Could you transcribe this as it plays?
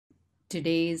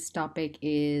Today's topic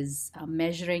is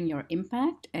measuring your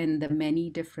impact and the many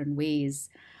different ways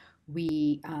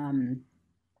we can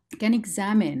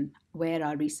examine where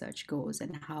our research goes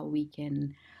and how we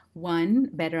can, one,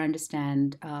 better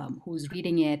understand who's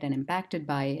reading it and impacted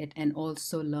by it, and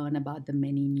also learn about the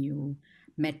many new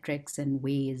metrics and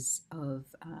ways of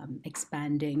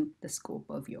expanding the scope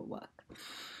of your work.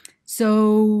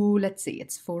 So let's see,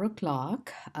 it's 4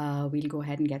 o'clock. We'll go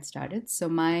ahead and get started. So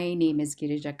my name is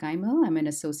Girija Kaimal. I'm an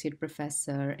associate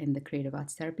professor in the Creative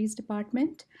Arts Therapies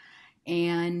Department.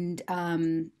 And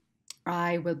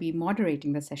I will be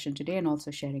moderating the session today and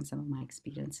also sharing some of my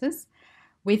experiences.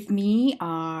 With me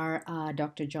are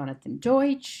Dr. Jonathan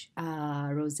Deutsch,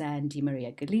 Roseanne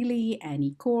Dimaria-Ghalili,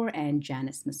 Annie Korp, and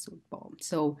Janice Masud-Paul.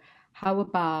 So how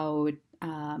about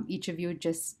each of you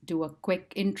just do a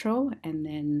quick intro and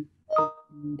then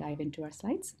dive into our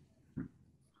slides?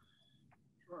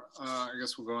 I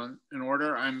guess we'll go in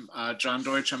order. I'm John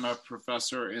Deutsch. I'm a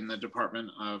professor in the Department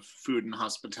of Food and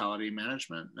Hospitality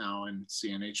Management, now in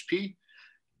CNHP,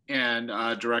 and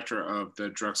director of the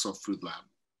Drexel Food Lab.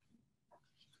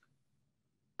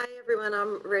 Hi, everyone.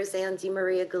 I'm Roseanne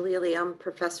Dimaria-Ghalili. I'm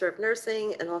professor of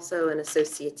nursing and also an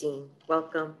associate dean.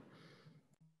 Welcome.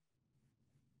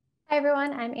 Hi,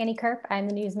 everyone. I'm Annie Korp. I'm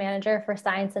the news manager for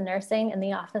science and nursing in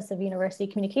the Office of University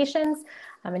Communications.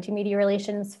 I'm into media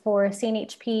relations for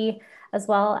CNHP, as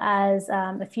well as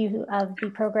a few of the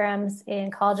programs in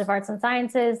College of Arts and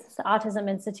Sciences, the Autism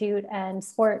Institute, and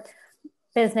sport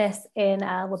business in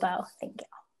Lebeau. Thank you.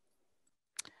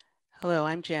 Hello,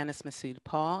 I'm Janice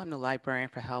Masud-Paul. I'm the Librarian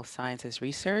for Health Sciences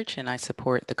Research, and I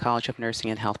support the College of Nursing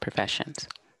and Health Professions.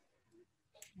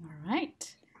 All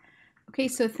right. Okay,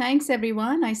 so thanks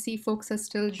everyone. I see folks are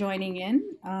still joining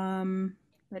in,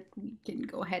 but we can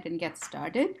go ahead and get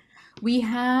started. We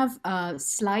have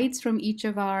slides from each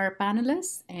of our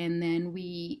panelists, and then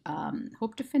we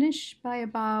hope to finish by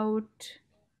about,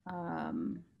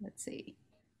 let's see,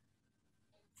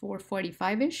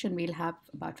 4:45-ish, and we'll have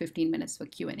about 15 minutes for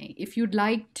Q&A. If you'd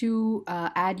like to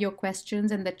add your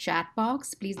questions in the chat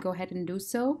box, please go ahead and do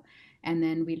so, and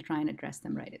then we'll try and address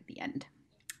them right at the end.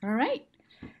 All right.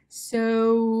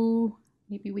 So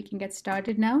maybe we can get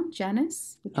started now.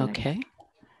 Janice? Okay.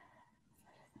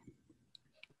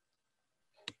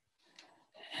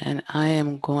 And I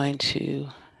am going to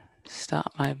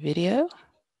stop my video.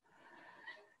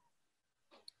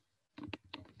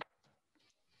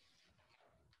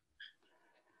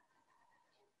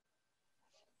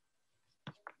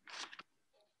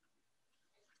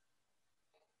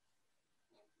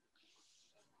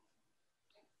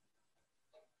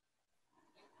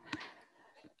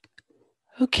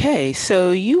 Okay,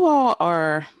 so you all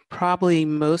are probably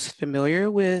most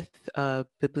familiar with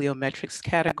bibliometrics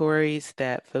categories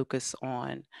that focus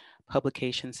on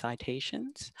publication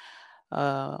citations.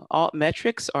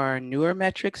 Altmetrics are newer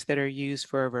metrics that are used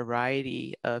for a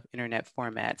variety of internet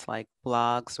formats like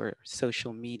blogs or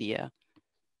social media.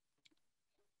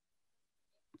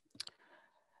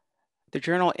 The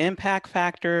journal impact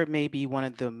factor may be one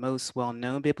of the most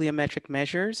well-known bibliometric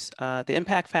measures. The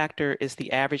impact factor is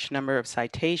the average number of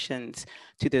citations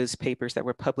to those papers that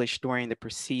were published during the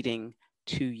preceding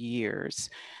 2 years.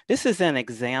 This is an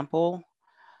example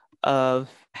of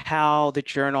how the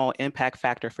journal impact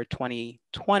factor for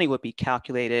 2020 would be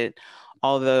calculated,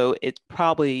 although it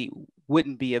probably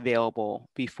wouldn't be available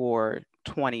before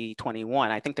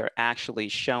 2021. I think they're actually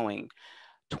showing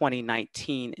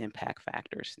 2019 impact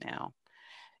factors now.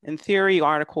 In theory,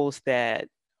 articles that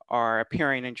are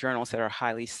appearing in journals that are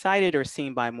highly cited are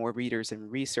seen by more readers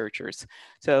and researchers.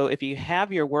 So if you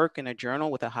have your work in a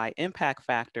journal with a high impact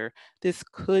factor, this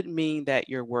could mean that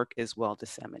your work is well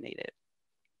disseminated.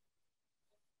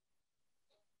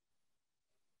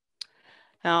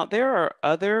 Now, there are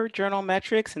other journal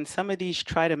metrics, and some of these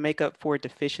try to make up for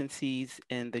deficiencies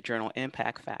in the journal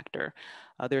impact factor.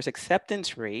 There's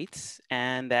acceptance rates,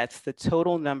 and that's the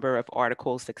total number of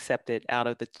articles accepted out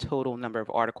of the total number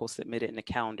of articles submitted in a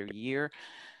calendar year.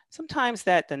 Sometimes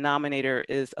that denominator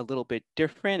is a little bit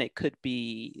different. It could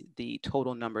be the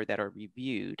total number that are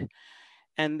reviewed.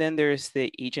 And then there's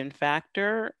the Egan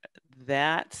factor.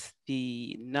 That's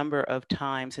the number of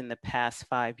times in the past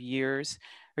 5 years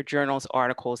a journal's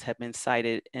articles have been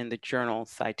cited in the journal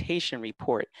citation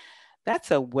report.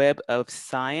 That's a Web of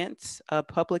Science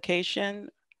publication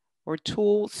or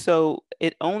tool, so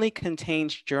it only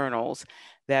contains journals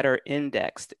that are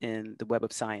indexed in the Web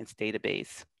of Science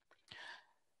database.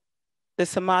 The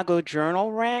Samago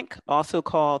Journal Rank, also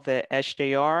called the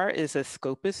SJR, is a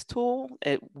Scopus tool.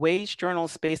 It weighs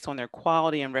journals based on their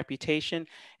quality and reputation.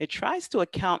 It tries to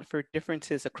account for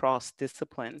differences across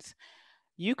disciplines.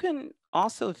 You can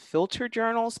also filter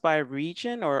journals by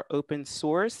region or open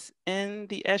source in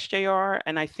the SJR,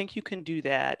 and I think you can do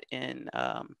that in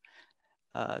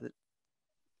the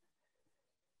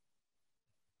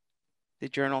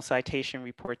journal citation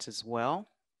reports as well.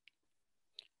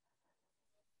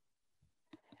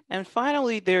 And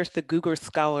finally, there's the Google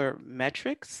Scholar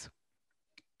metrics.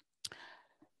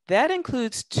 That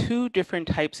includes two different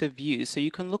types of views. So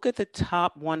you can look at the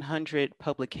top 100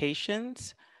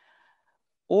 publications,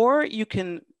 or you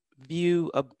can view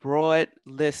a broad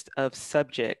list of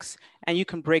subjects, and you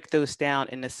can break those down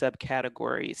into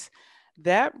subcategories.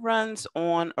 That runs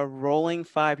on a rolling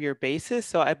 5-year basis.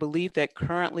 So I believe that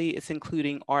currently it's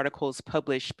including articles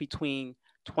published between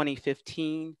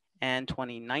 2015 and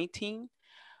 2019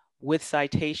 with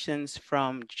citations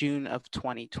from June of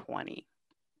 2020.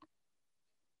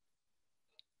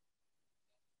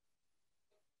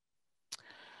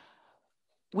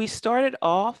 We started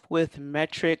off with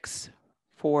metrics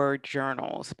for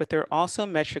journals, but there are also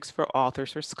metrics for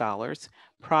authors or scholars.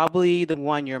 Probably the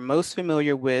one you're most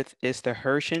familiar with is the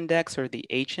Hirsch index or the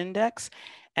H index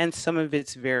and some of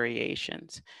its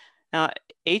variations. Now,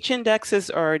 H indexes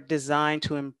are designed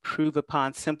to improve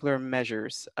upon simpler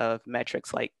measures of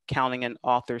metrics like counting an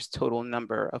author's total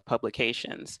number of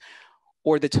publications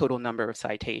or the total number of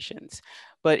citations.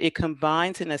 But it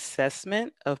combines an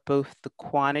assessment of both the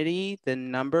quantity, the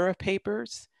number of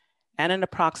papers, and an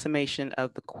approximation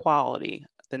of the quality,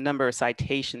 the number of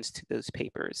citations to those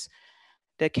papers.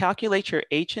 To calculate your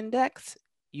H index,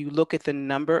 you look at the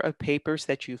number of papers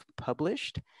that you've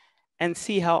published and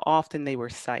see how often they were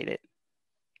cited.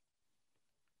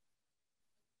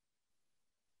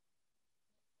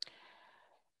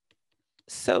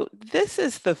 So this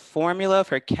is the formula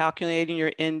for calculating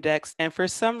your index. And for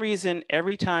some reason,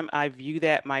 every time I view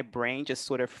that, my brain just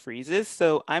sort of freezes.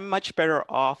 So I'm much better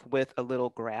off with a little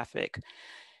graphic.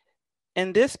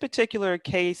 In this particular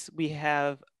case, we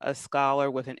have a scholar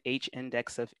with an H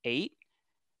index of 8.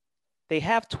 They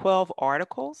have 12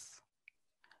 articles,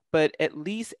 but at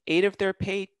least 8 of their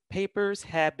papers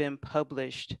have been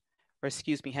published, or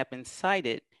excuse me, have been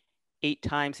cited 8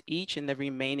 times each, and the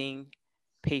remaining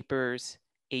papers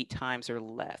 8 times or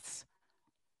less.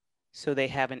 So they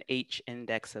have an H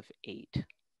index of 8.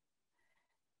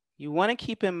 You want to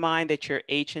keep in mind that your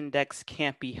H index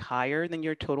can't be higher than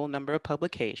your total number of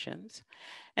publications,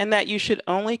 and that you should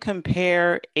only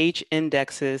compare H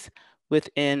indexes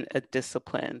within a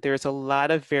discipline. There's a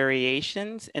lot of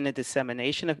variations in the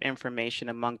dissemination of information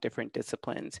among different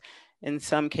disciplines. In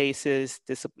some cases,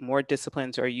 more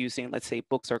disciplines are using, let's say,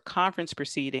 books or conference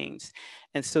proceedings,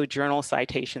 and so journal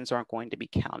citations aren't going to be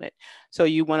counted. So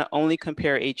you want to only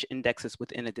compare H indexes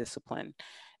within a discipline.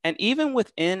 And even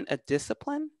within a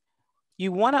discipline,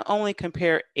 you want to only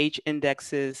compare H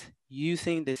indexes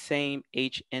using the same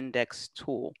H index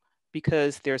tool,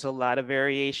 because there's a lot of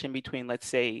variation between, let's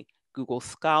say, Google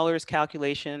Scholar's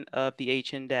calculation of the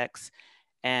H index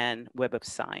and Web of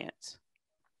Science.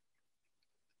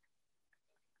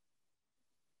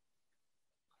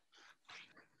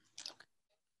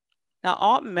 Now,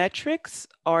 altmetrics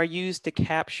are used to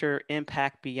capture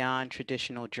impact beyond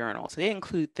traditional journals. They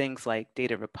include things like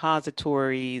data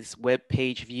repositories, web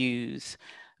page views,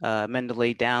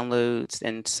 Mendeley downloads,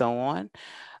 and so on.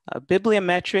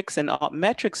 Bibliometrics and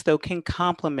altmetrics, though, can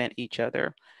complement each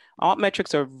other.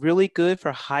 Altmetrics are really good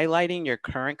for highlighting your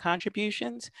current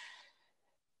contributions.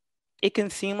 It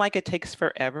can seem like it takes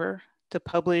forever to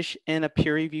publish in a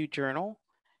peer-reviewed journal.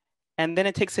 And then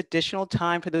it takes additional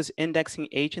time for those indexing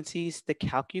agencies to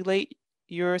calculate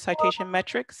your citation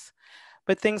metrics.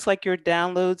 But things like your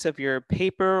downloads of your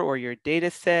paper or your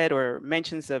data set or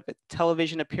mentions of a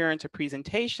television appearance or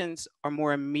presentations are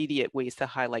more immediate ways to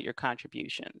highlight your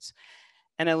contributions.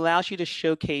 And it allows you to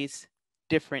showcase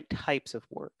different types of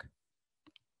work.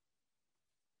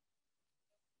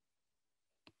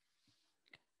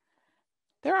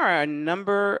 There are a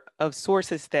number of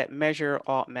sources that measure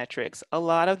altmetrics. A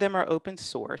lot of them are open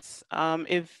source.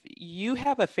 If you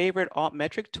have a favorite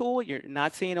altmetric tool you're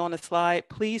not seeing on the slide,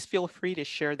 please feel free to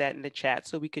share that in the chat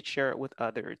so we could share it with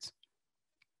others.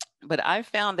 But I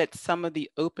found that some of the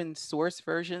open source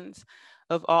versions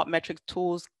of altmetric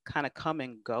tools kind of come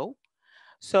and go.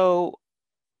 So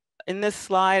in this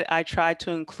slide, I tried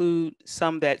to include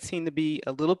some that seem to be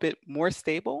a little bit more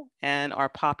stable and are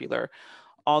popular,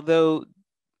 although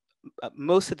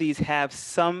most of these have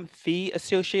some fee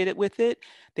associated with it.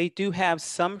 They do have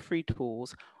some free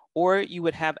tools, or you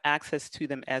would have access to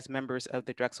them as members of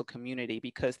the Drexel community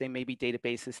because they may be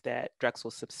databases that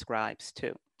Drexel subscribes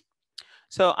to.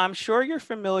 So I'm sure you're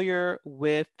familiar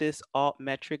with this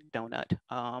Altmetric donut,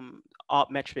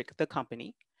 Altmetric, the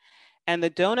company. And the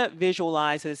donut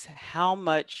visualizes how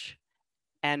much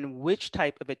and which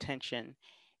type of attention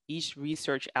each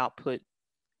research output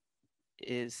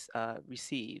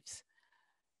receives.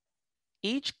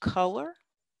 Each color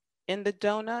in the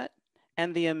donut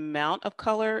and the amount of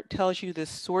color tells you the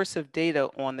source of data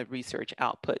on the research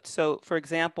output. So for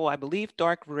example, I believe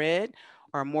dark red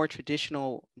are more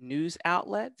traditional news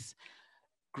outlets.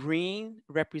 Green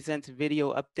represents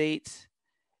video updates.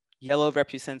 Yellow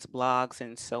represents blogs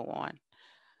and so on.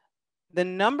 The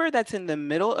number that's in the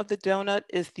middle of the donut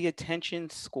is the attention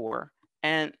score.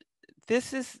 And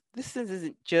this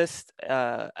isn't just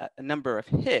a number of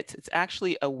hits. It's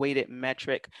actually a weighted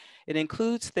metric. It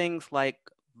includes things like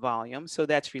volume, so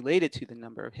that's related to the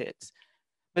number of hits.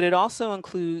 But it also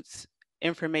includes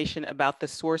information about the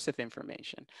source of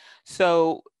information.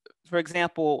 So, for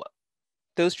example,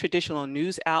 those traditional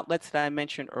news outlets that I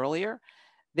mentioned earlier,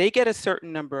 they get a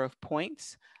certain number of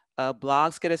points.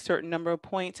 Blogs get a certain number of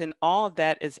points, and all of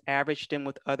that is averaged in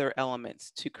with other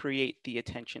elements to create the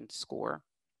attention score.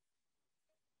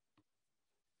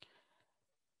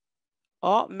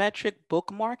 Altmetric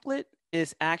Bookmarklet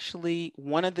is actually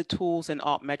one of the tools in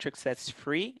Altmetrics that's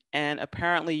free, and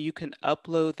apparently you can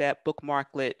upload that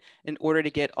bookmarklet in order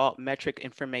to get Altmetric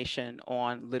information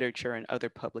on literature and other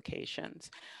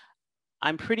publications.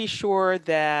 I'm pretty sure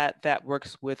that that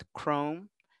works with Chrome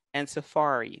and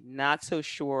Safari, not so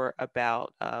sure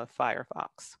about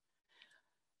Firefox.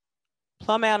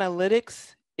 Plum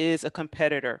Analytics is a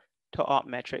competitor to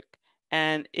Altmetric,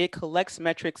 and it collects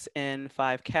metrics in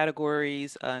 5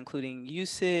 categories, including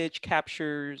usage,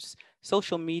 captures,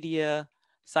 social media,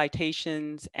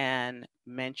 citations, and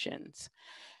mentions.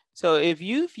 So if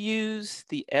you've used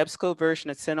the EBSCO version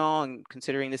of CINAHL, and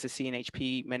considering this is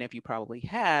CNHP, many of you probably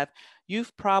have,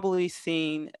 you've probably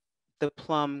seen the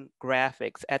Plum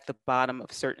graphics at the bottom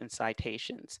of certain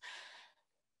citations.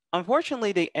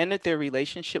 Unfortunately, they ended their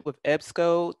relationship with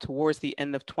EBSCO towards the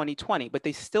end of 2020, but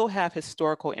they still have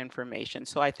historical information.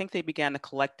 So I think they began to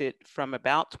collect it from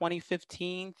about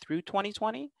 2015 through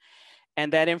 2020,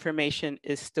 and that information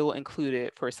is still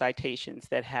included for citations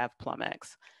that have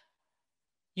PlumX.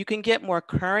 You can get more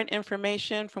current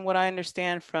information, from what I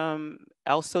understand, from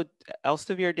Elsevier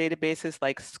databases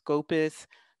like Scopus,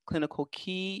 Clinical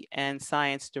Key, and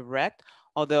Science Direct,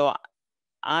 although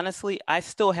honestly, I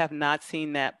still have not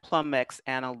seen that PlumX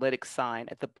analytics sign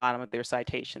at the bottom of their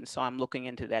citation, so I'm looking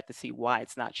into that to see why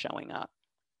it's not showing up.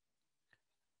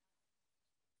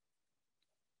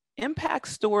 Impact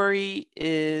Story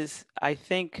is, I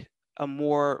think, a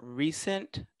more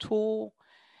recent tool.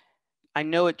 I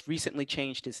know it recently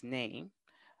changed its name,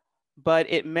 but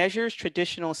it measures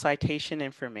traditional citation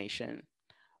information,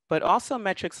 but also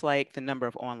metrics like the number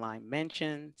of online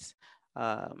mentions,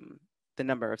 the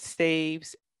number of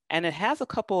saves, and it has a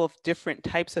couple of different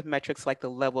types of metrics like the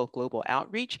level of global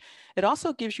outreach. It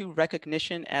also gives you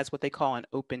recognition as what they call an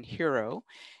open hero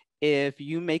if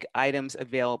you make items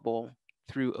available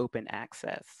through open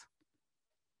access.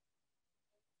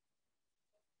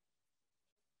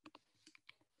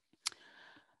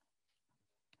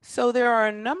 So there are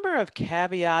a number of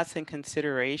caveats and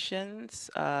considerations,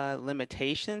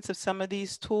 limitations of some of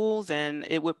these tools, and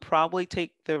it would probably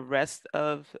take the rest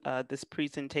of this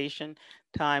presentation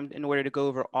time in order to go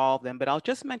over all of them, but I'll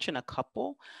just mention a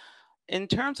couple. In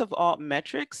terms of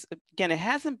Altmetrics, again, it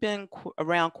hasn't been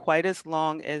around quite as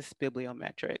long as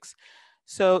bibliometrics.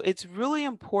 So it's really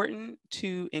important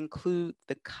to include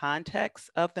the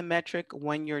context of the metric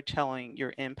when you're telling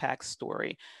your impact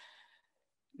story.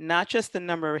 Not just the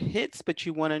number of hits, but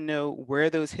you want to know where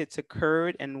those hits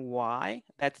occurred and why.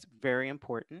 That's very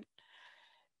important.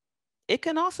 It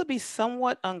can also be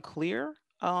somewhat unclear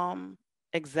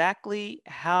exactly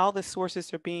how the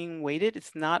sources are being weighted.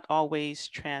 It's not always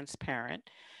transparent.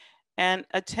 And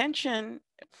attention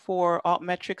for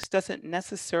Altmetrics doesn't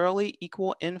necessarily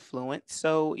equal influence.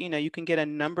 So, you can get a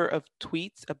number of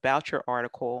tweets about your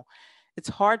article. It's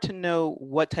hard to know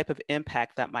what type of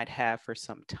impact that might have for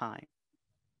some time.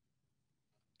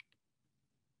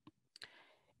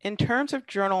 In terms of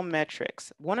journal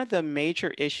metrics, one of the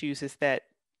major issues is that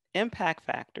impact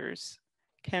factors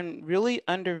can really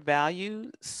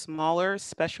undervalue smaller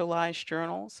specialized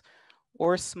journals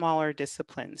or smaller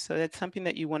disciplines. So that's something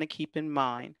that you want to keep in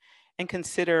mind and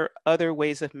consider other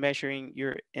ways of measuring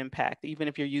your impact, even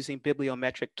if you're using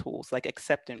bibliometric tools like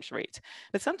acceptance rates.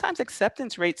 But sometimes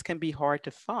acceptance rates can be hard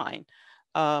to find.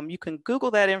 You can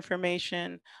Google that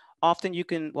information. Often you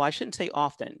can, well, I shouldn't say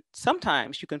often,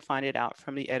 sometimes you can find it out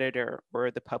from the editor or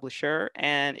the publisher,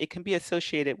 and it can be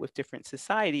associated with different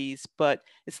societies, but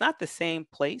it's not the same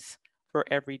place for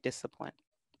every discipline.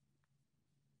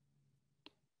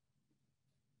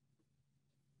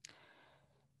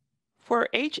 For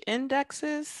H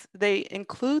indexes, they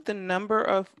include the number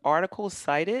of articles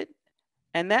cited,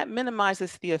 and that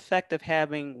minimizes the effect of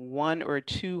having one or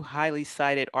two highly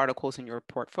cited articles in your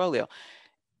portfolio.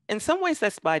 In some ways,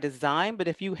 that's by design, but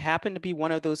if you happen to be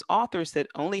one of those authors that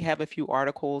only have a few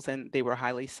articles and they were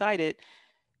highly cited,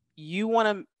 you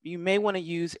may want to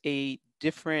use a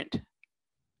different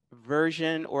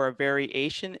version or a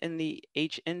variation in the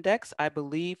H index. I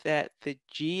believe that the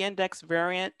G index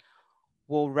variant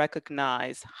will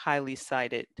recognize highly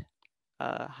cited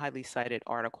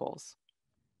articles.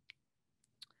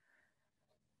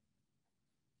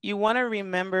 You want to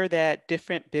remember that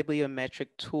different bibliometric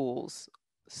tools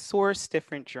source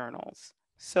different journals.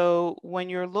 So when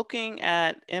you're looking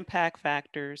at impact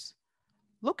factors,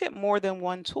 look at more than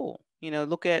one tool.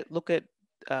 Look at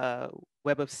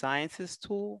Web of Science's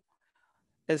tool,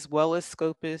 as well as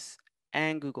Scopus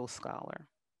and Google Scholar.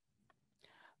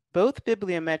 Both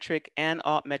bibliometric and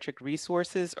altmetric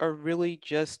resources are really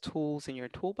just tools in your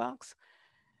toolbox.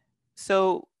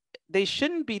 So they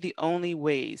shouldn't be the only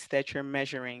ways that you're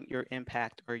measuring your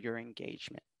impact or your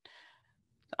engagement.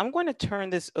 I'm going to turn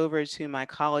this over to my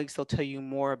colleagues. They'll tell you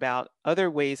more about other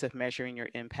ways of measuring your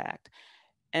impact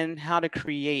and how to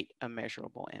create a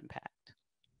measurable impact.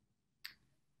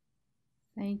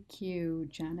 Thank you,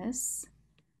 Janice.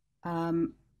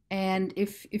 And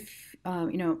if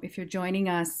you're joining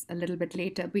us a little bit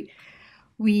later,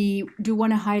 we do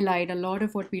want to highlight a lot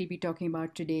of what we'll be talking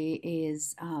about today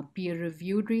is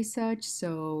peer-reviewed research.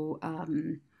 So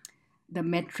the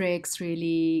metrics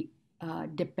really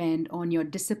depend on your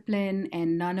discipline,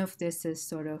 and none of this is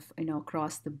sort of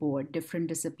across the board. Different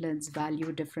disciplines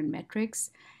value different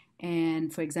metrics.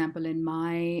 And for example, in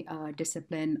my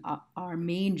discipline, our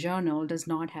main journal does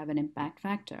not have an impact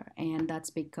factor. And that's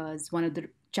because one of the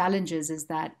challenges is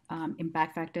that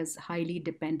impact factor is highly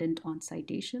dependent on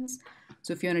citations.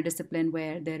 So if you're in a discipline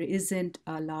where there isn't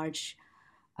a large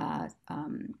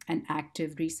and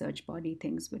active research body,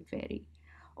 things would vary.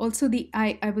 Also,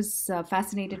 I was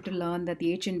fascinated to learn that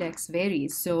the H-index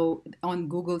varies. So on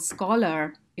Google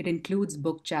Scholar, it includes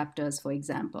book chapters, for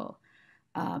example.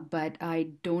 But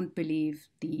I don't believe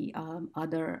the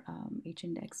other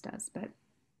H-index does. But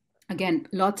again,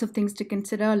 lots of things to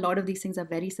consider. A lot of these things are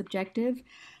very subjective,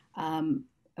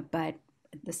 but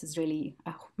this is really,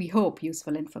 we hope,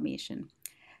 useful information.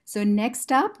 So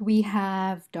next up, we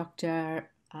have Dr.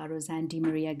 Roseanne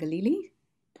Dimaria-Ghalili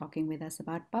talking with us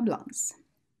about Publons.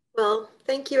 Well,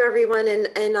 thank you, everyone.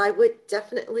 And I would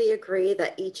definitely agree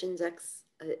that each index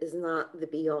is not the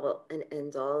be-all and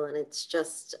end-all, and it's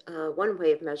just one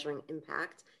way of measuring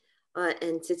impact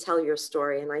and to tell your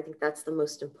story. And I think that's the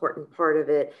most important part of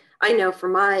it. I know for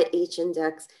my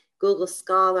H-index, Google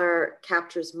Scholar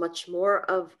captures much more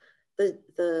of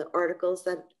the articles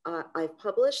that I've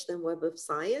published than Web of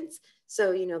Science.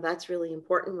 So, that's really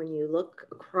important when you look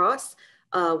across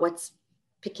what's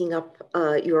picking up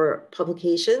your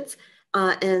publications.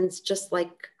 And just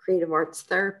like creative arts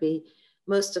therapy,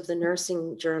 most of the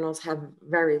nursing journals have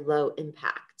very low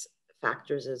impact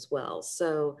factors as well.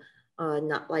 So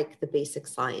not like the basic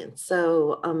science.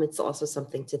 So it's also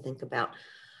something to think about.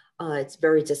 It's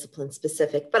very discipline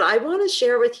specific, but I want to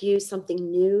share with you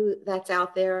something new that's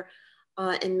out there.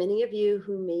 And many of you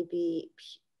who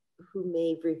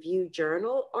may review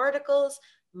journal articles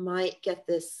might get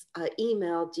this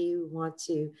email. Do you want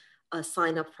to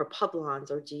sign up for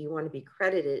Publons, or do you want to be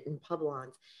credited in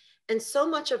Publons? And so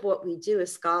much of what we do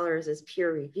as scholars is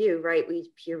peer review, right?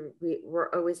 We're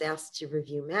always asked to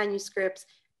review manuscripts,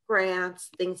 grants,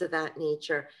 things of that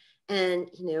nature. And,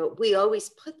 we always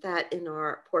put that in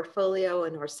our portfolio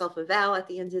and our self-eval at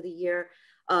the end of the year,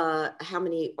 how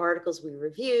many articles we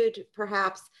reviewed,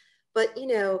 perhaps. But,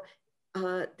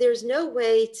 there's no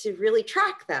way to really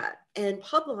track that. And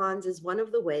Publons is one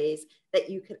of the ways that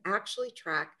you can actually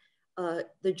track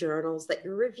the journals that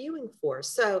you're reviewing for.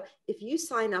 So if you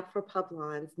sign up for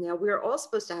Publons, now we're all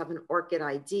supposed to have an ORCID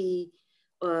ID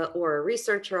or a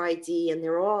researcher ID, and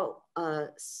they're all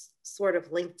sort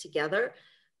of linked together.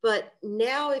 But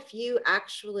now if you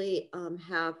actually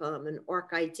have an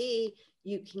ORC ID,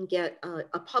 you can get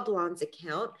a Publons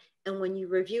account. And when you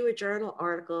review a journal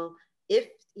article, if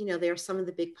there are some of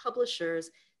the big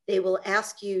publishers, they will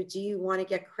ask you, do you want to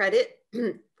get credit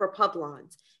for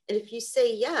Publons? And if you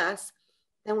say yes,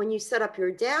 then when you set up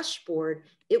your dashboard,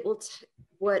 it will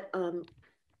what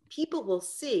people will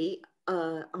see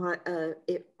on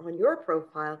your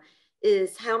profile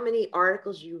is how many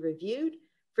articles you reviewed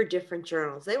for different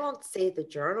journals. They won't say the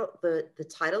journal, the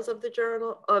titles of the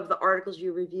journal of the articles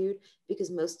you reviewed, because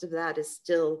most of that is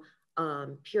still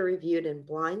peer reviewed and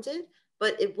blinded,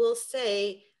 but it will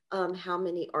say how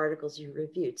many articles you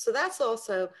reviewed. So that's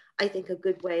also, I think, a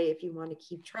good way if you want to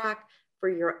keep track for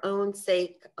your own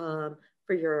sake,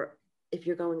 if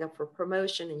you're going up for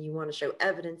promotion and you want to show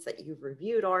evidence that you've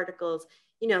reviewed articles,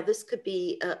 this could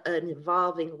be an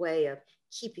evolving way of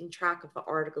keeping track of the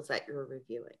articles that you're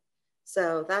reviewing.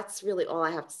 So that's really all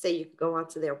I have to say. You can go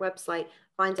onto their website,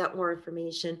 find out more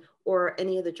information, or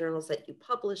any of the journals that you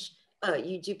publish,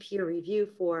 you do peer review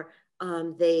for,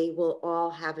 they will all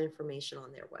have information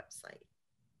on their website.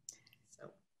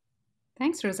 So,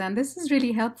 thanks, Roseanne. This is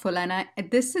really helpful, and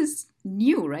this is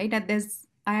new, right?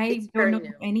 I don't know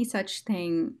any such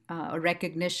thing, a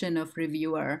recognition of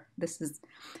reviewer.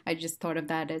 I just thought of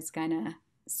that as kind of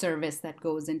service that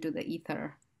goes into the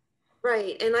ether.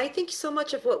 Right. And I think so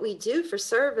much of what we do for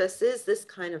service is this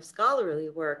kind of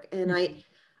scholarly work. And I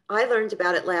learned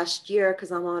about it last year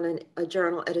because I'm on a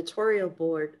journal editorial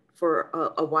board for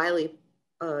a Wiley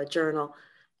journal.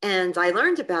 And I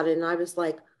learned about it and I was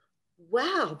like,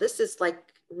 wow, this is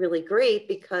like really great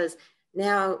because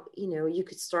now, you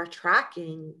could start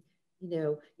tracking,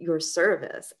 your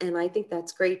service. And I think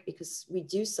that's great because we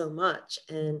do so much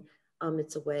and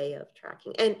it's a way of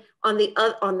tracking. And on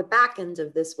the back end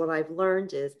of this, what I've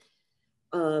learned is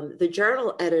the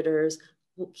journal editors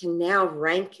can now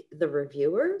rank the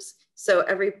reviewers. So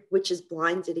which is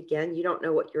blinded again, you don't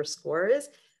know what your score is,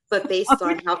 but based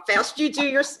on how fast you do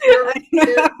your score.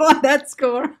 That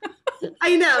score.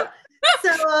 I know.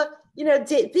 So,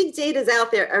 big data is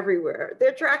out there everywhere.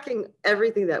 They're tracking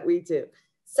everything that we do.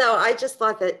 So I just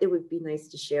thought that it would be nice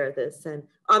to share this. And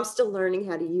I'm still learning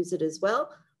how to use it as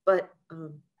well, but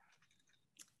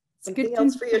something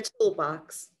else for your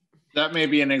toolbox. That may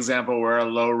be an example where a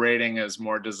low rating is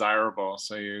more desirable,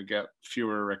 so you get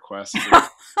fewer requests.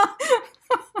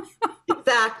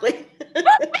 Exactly.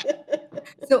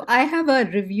 So I have a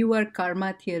reviewer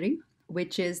karma theory,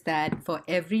 which is that for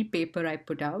every paper I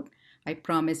put out, I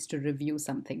promise to review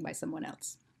something by someone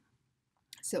else.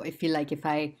 So I feel like if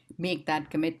I make that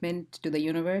commitment to the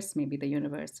universe, maybe the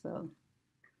universe will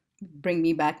bring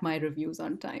me back my reviews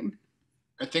on time.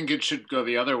 I think it should go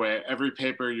the other way. Every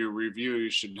paper you review, you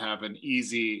should have an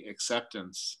easy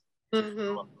acceptance.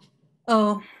 Mm-hmm.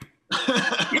 Oh.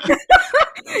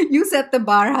 You set the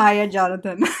bar higher,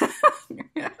 Jonathan.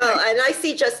 Oh, and I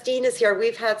see Justine is here.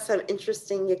 We've had some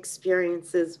interesting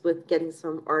experiences with getting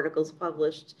some articles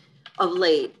published of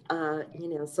late,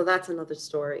 so that's another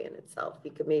story in itself. We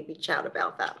could maybe chat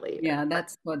about that later. Yeah,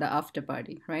 that's for the after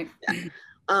party, right?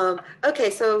 Yeah. Okay,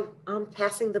 so I'm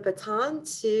passing the baton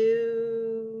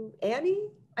to Annie,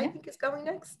 I think is going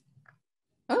next.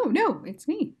 Oh, no, it's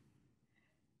me.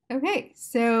 Okay,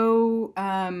 so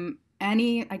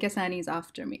Annie, I guess Annie's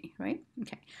after me, right?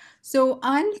 Okay. So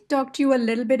I'll talk to you a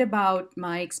little bit about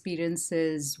my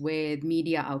experiences with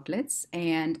media outlets.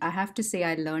 And I have to say,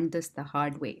 I learned this the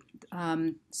hard way.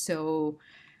 So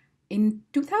in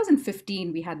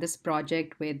 2015, we had this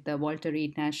project with the Walter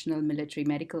Reed National Military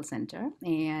Medical Center.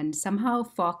 And somehow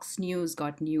Fox News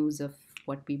got news of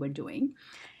what we were doing.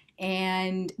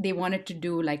 And they wanted to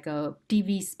do like a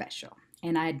TV special.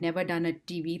 And I had never done a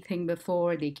TV thing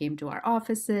before. They came to our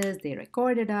offices, they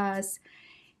recorded us.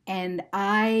 And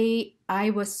I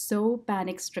was so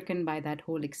panic-stricken by that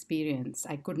whole experience.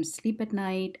 I couldn't sleep at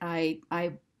night.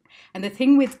 And the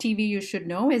thing with TV you should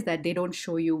know is that they don't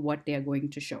show you what they're going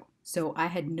to show. So I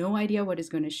had no idea what is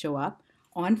going to show up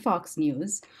on Fox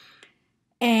News.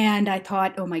 And I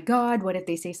thought, oh my God, what if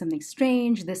they say something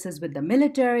strange? This is with the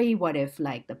military. What if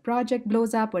like the project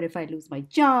blows up? What if I lose my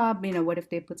job? What if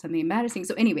they put something embarrassing?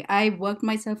 So anyway, I worked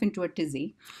myself into a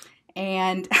tizzy.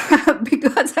 And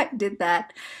because I did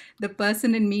that, the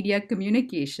person in media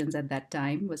communications at that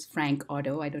time was Frank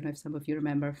Otto. I don't know if some of you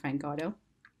remember Frank Otto.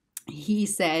 He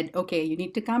said, okay, you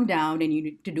need to calm down and you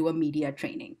need to do a media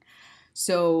training.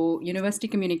 So University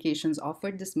Communications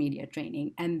offered this media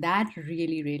training, and that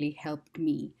really, really helped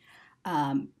me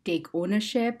take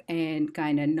ownership and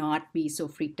kind of not be so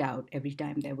freaked out every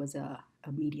time there was a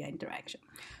media interaction.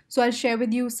 So I'll share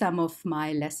with you some of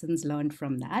my lessons learned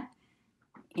from that.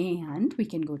 And we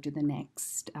can go to the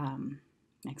next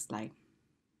slide.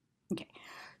 Okay,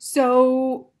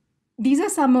 so these are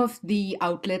some of the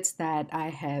outlets that I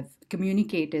have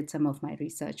communicated some of my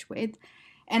research with.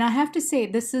 And I have to say,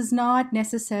 this is not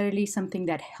necessarily something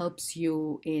that helps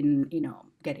you in,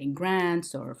 getting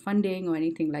grants or funding or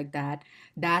anything like that.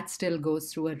 That still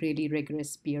goes through a really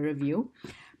rigorous peer review.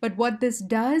 But what this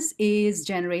does is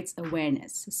generates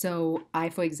awareness. So I,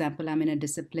 for example, I'm in a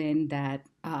discipline that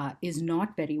is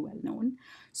not very well known.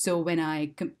 So when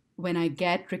I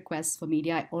get requests for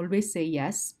media, I always say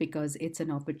yes, because it's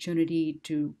an opportunity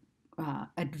to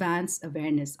advance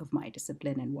awareness of my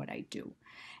discipline and what I do.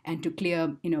 and to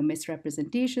clear,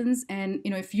 misrepresentations. And,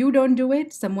 if you don't do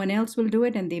it, someone else will do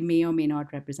it, and they may or may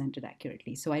not represent it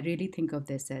accurately. So I really think of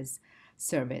this as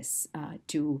service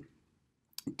to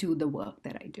the work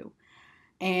that I do.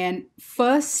 And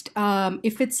first,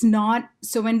 if it's not,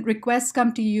 so when requests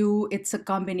come to you, it's a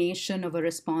combination of a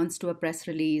response to a press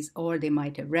release, or they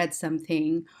might have read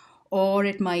something, or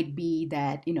it might be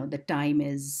that, the time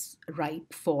is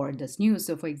ripe for this news.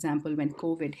 So for example, when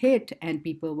COVID hit and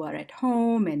people were at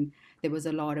home and there was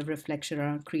a lot of reflection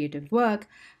around creative work,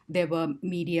 there were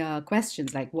media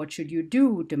questions like, what should you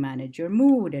do to manage your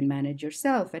mood and manage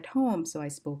yourself at home? So I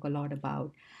spoke a lot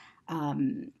about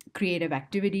creative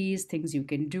activities, things you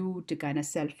can do to kind of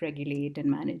self-regulate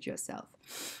and manage yourself.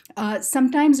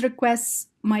 Sometimes requests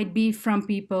might be from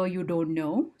people you don't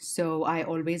know. So I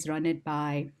always run it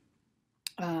by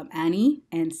Annie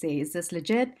and say, is this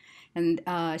legit? And,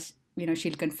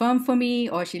 she'll confirm for me,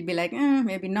 or she'll be like,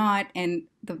 maybe not. And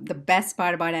the best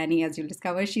part about Annie, as you'll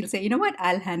discover, she'll say, you know what,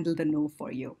 I'll handle the no for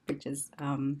you, which is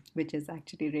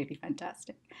actually really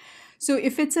fantastic. So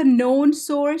if it's a known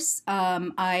source,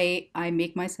 I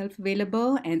make myself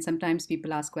available, and sometimes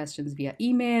people ask questions via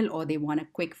email, or they want a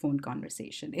quick phone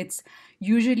conversation. It's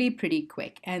usually pretty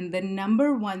quick. And the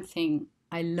number one thing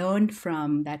I learned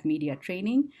from that media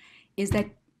training is that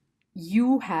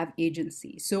you have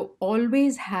agency. So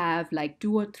always have like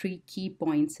 2 or 3 key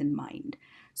points in mind.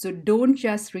 So don't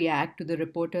just react to the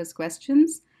reporter's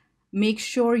questions. Make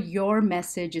sure your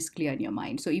message is clear in your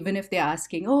mind. So even if they're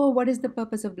asking, oh, what is the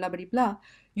purpose of blah, blah, blah,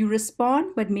 you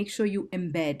respond, but make sure you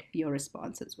embed your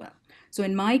response as well. So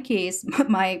in my case,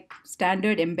 my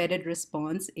standard embedded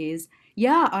response is,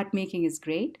 yeah, art making is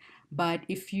great, but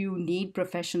if you need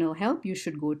professional help, you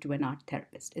should go to an art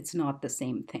therapist. It's not the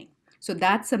same thing. So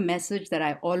that's a message that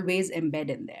I always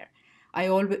embed in there. I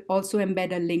also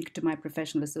embed a link to my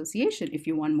professional association. If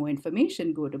you want more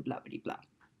information, go to blah, blah, blah.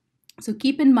 So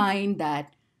keep in mind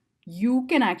that you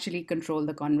can actually control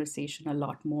the conversation a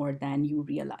lot more than you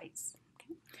realize.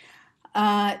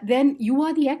 Okay? Then you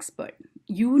are the expert.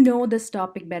 You know this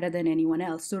topic better than anyone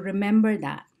else. So remember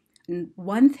that. And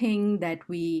one thing that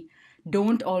we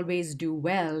don't always do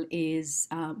well is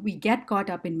we get caught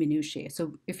up in minutiae.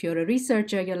 So if you're a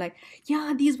researcher, you're like,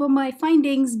 yeah, these were my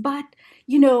findings, but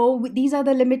these are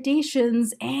the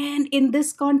limitations. And in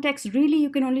this context, really,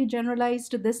 you can only generalize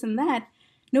to this and that.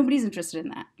 Nobody's interested in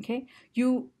that, okay?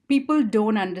 People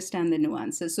don't understand the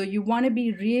nuances. So you want to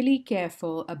be really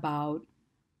careful about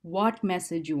what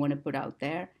message you want to put out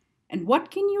there and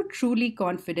what can you truly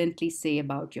confidently say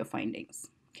about your findings,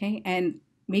 okay? And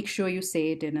make sure you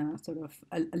say it in a sort of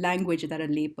a language that a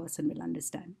layperson will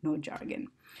understand, no jargon.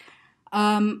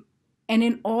 And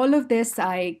in all of this,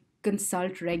 I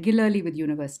consult regularly with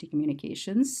university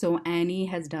communications. So Annie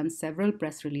has done several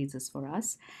press releases for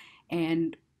us.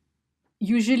 And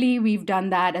usually we've done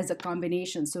that as a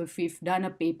combination. So if we've done a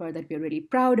paper that we're really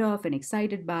proud of and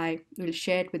excited by, we'll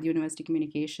share it with university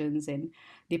communications and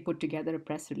they put together a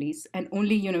press release. And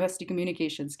only university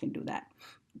communications can do that,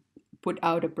 put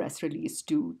out a press release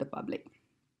to the public.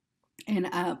 And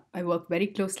I work very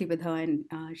closely with her, and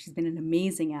she's been an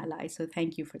amazing ally. So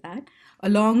thank you for that.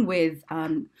 Along with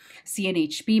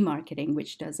CNHP marketing,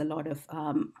 which does a lot of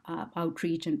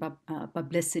outreach and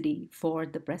publicity for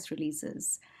the press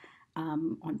releases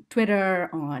on Twitter,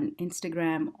 on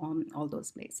Instagram, on all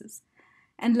those places.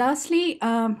 And lastly,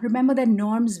 remember that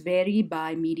norms vary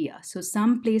by media. So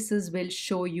some places will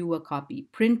show you a copy.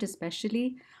 Print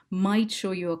especially might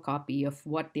show you a copy of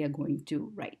what they are going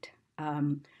to write.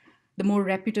 The more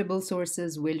reputable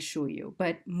sources will show you,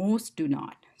 but most do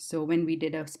not. So when we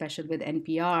did a special with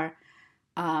NPR,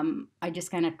 I just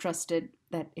kind of trusted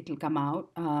that it'll come out.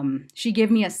 She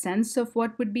gave me a sense of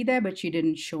what would be there, but she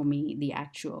didn't show me the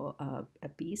actual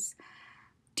piece.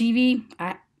 TV,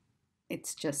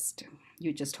 it's just,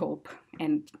 you just hope.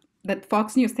 And that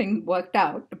Fox News thing worked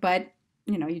out, but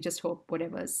you just hope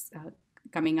whatever's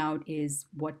coming out is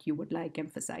what you would like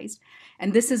emphasized.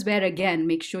 And this is where, again,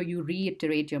 make sure you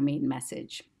reiterate your main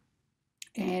message.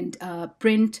 And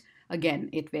print, again,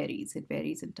 it varies. It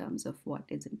varies in terms of what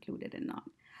is included and not.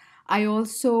 I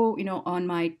also, on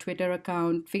my Twitter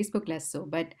account, Facebook less so,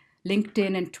 but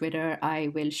LinkedIn and Twitter, I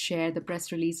will share the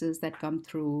press releases that come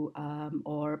through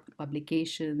or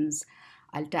publications.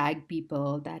 I'll tag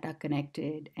people that are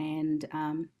connected. And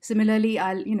similarly,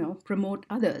 I'll, promote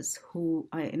others who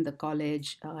are in the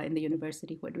college, in the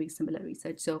university who are doing similar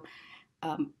research. So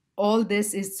all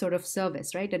this is sort of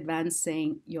service, right?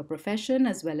 Advancing your profession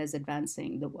as well as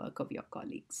advancing the work of your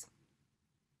colleagues.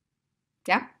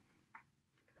 Yeah.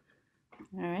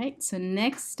 All right. So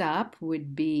next up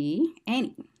would be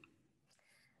Annie.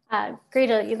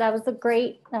 Girija, that was a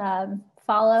great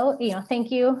follow.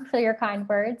 Thank you for your kind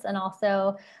words. And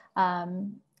also,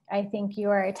 I think you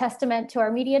are a testament to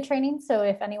our media training. So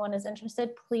if anyone is interested,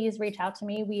 please reach out to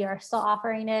me. We are still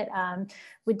offering it.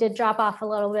 We did drop off a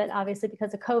little bit, obviously,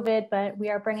 because of COVID, but we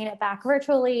are bringing it back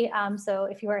virtually. So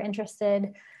if you are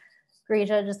interested,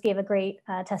 Girija just gave a great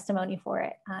testimony for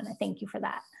it. And I thank you for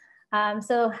that.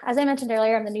 So as I mentioned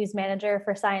earlier, I'm the news manager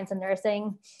for science and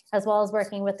nursing, as well as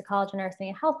working with the College of Nursing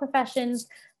and Health Professions,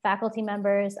 faculty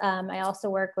members. I also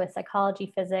work with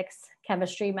psychology, physics,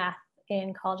 chemistry, math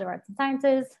in College of Arts and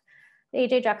Sciences, the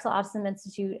A.J. Drexel Autism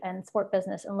Institute, and Sport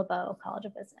Business in LeBeau College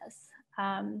of Business.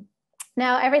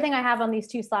 Now, everything I have on these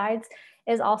two slides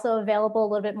is also available a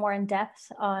little bit more in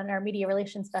depth on our media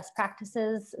relations best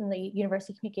practices in the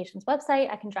University Communications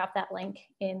website. I can drop that link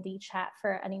in the chat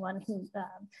for anyone who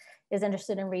is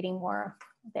interested in reading more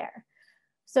there.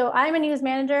 So I'm a news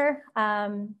manager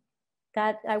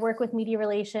that I work with media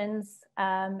relations.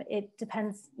 It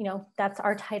depends, that's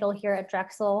our title here at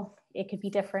Drexel. It could be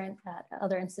different at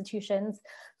other institutions,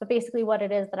 but basically what it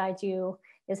is that I do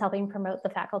is helping promote the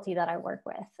faculty that I work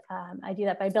with. I do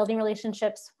that by building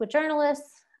relationships with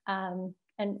journalists and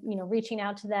reaching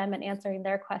out to them and answering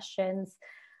their questions.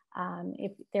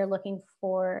 If they're looking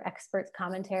for experts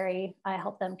commentary, I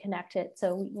help them connect it.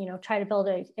 So, try to build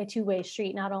a two-way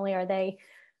street. Not only are they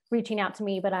reaching out to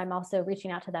me, but I'm also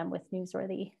reaching out to them with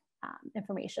newsworthy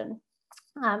information.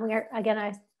 I'm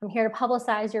here to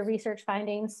publicize your research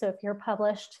findings. So if you're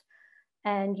published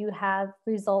and you have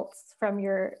results from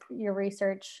your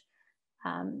research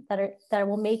that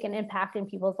will make an impact in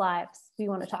people's lives, we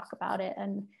want to talk about it.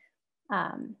 And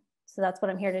so that's what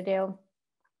I'm here to do.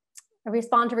 I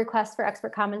respond to requests for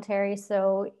expert commentary.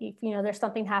 So if there's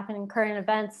something happening in current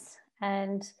events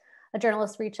and a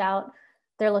journalist reach out,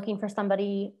 they're looking for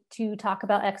somebody to talk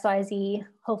about XYZ.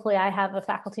 Hopefully I have a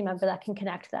faculty member that can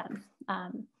connect them.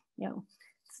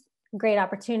 It's a great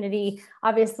opportunity.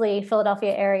 Obviously,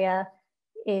 Philadelphia area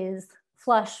is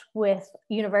flush with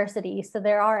universities. So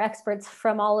there are experts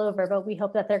from all over, but we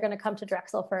hope that they're going to come to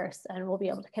Drexel first and we'll be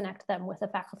able to connect them with a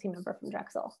faculty member from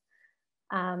Drexel.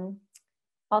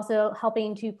 Also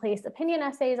helping to place opinion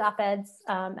essays, op-eds,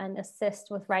 and assist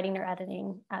with writing or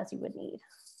editing as you would need.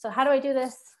 So how do I do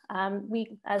this?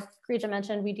 As Girija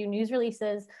mentioned, we do news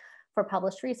releases for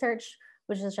published research,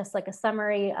 which is just like a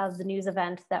summary of the news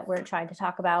event that we're trying to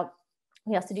talk about.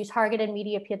 We also do targeted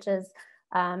media pitches.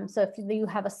 So if you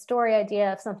have a story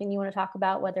idea of something you want to talk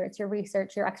about, whether it's your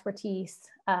research, your expertise,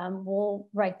 we'll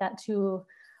write that to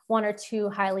 1 or 2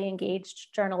 highly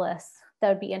engaged journalists that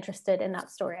would be interested in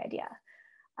that story idea.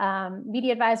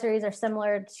 Media advisories are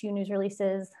similar to news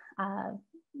releases, a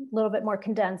little bit more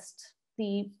condensed.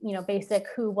 The basic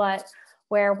who, what,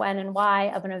 where, when, and why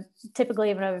of typically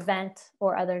of an event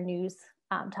or other news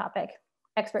topic.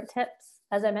 Expert tips,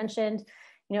 as I mentioned,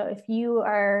 if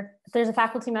there's a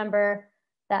faculty member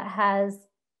that has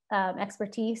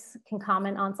expertise, can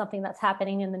comment on something that's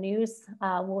happening in the news,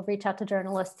 we'll reach out to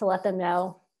journalists to let them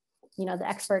know, the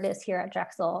expert is here at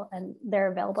Drexel and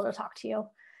they're available to talk to you.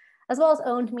 As well as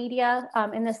owned media.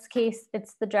 In this case,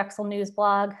 it's the Drexel News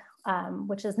blog,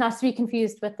 which is not to be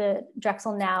confused with the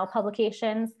Drexel Now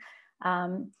publications.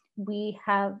 We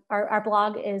have, our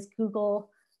blog is Google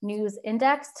News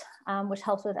indexed, which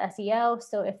helps with SEO.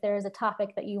 So if there's a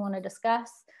topic that you want to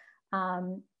discuss,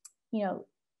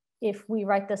 if we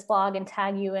write this blog and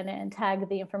tag you in it and tag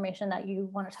the information that you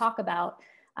want to talk about,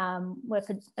 if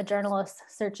a journalist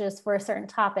searches for a certain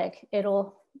topic,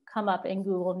 it'll come up in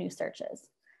Google News searches.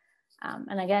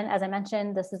 And again, as I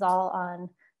mentioned, this is all on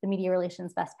the media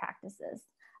relations best practices.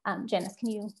 Janice, can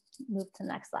you move to the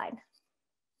next slide?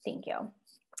 Thank you.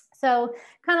 So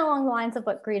kind of along the lines of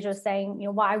what Girija was saying,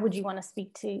 why would you want to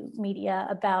speak to media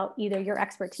about either your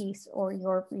expertise or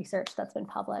your research that's been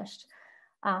published?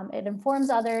 It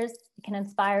informs others, it can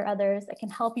inspire others, it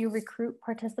can help you recruit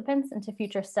participants into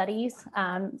future studies,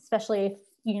 especially if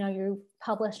you're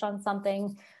published on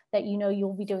something that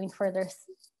you'll be doing further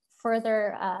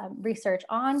research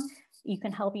on. It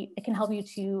can help you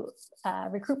to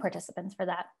recruit participants for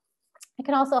that. It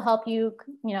can also help you,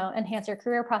 enhance your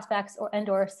career prospects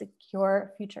or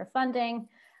secure future funding.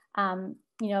 Kind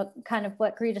of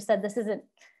what Girija said, this isn't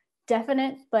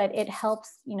definite, but it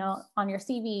helps, on your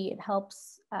CV, it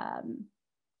helps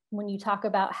when you talk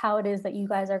about how it is that you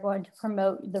guys are going to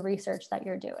promote the research that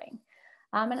you're doing.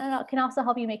 And it can also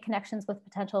help you make connections with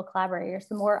potential collaborators.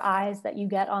 The more eyes that you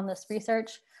get on this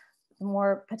research, the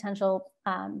more potential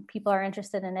people are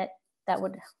interested in it that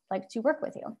would like to work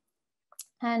with you.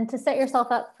 And to set yourself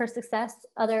up for success,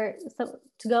 to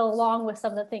go along with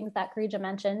some of the things that Girija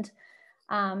mentioned,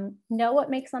 Know what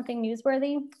makes something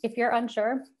newsworthy. If you're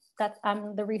unsure,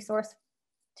 I'm the resource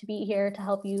to be here to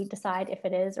help you decide if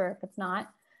it is or if it's not.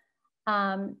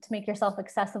 To make yourself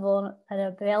accessible and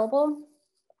available,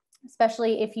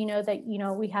 especially if you know that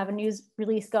we have a news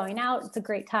release going out. It's a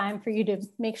great time for you to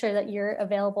make sure that you're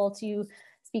available to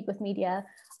speak with media.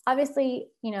 Obviously,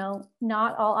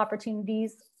 not all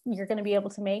opportunities you're going to be able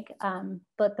to make,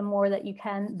 but the more that you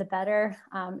can, the better.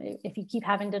 If you keep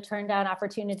having to turn down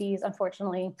opportunities,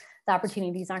 unfortunately, the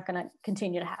opportunities aren't going to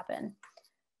continue to happen.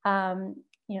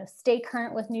 Stay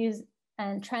current with news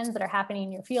and trends that are happening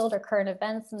in your field or current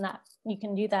events, and that you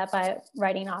can do that by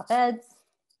writing op-eds.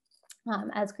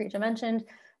 As Girija mentioned,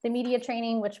 the media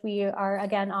training, which we are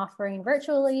again offering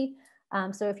virtually.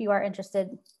 So if you are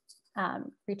interested,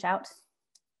 reach out.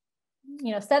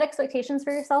 Set expectations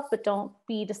for yourself, but don't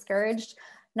be discouraged.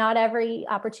 Not every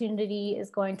opportunity is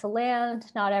going to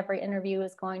land. Not every interview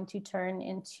is going to turn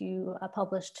into a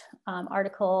published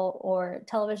article or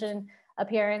television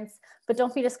appearance, but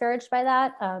don't be discouraged by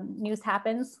that. News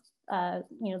happens.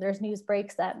 There's news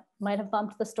breaks that might have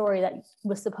bumped the story that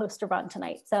was supposed to run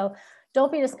tonight. So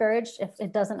don't be discouraged if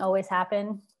it doesn't always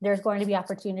happen. There's going to be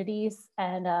opportunities.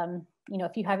 And,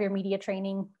 if you have your media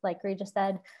training, like Girija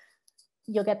said,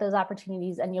 you'll get those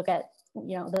opportunities and you'll get,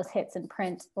 those hits in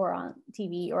print or on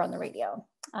TV or on the radio.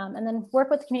 And then work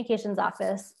with the communications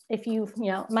office. If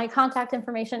my contact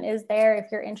information is there.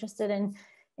 If you're interested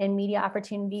in media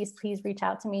opportunities, please reach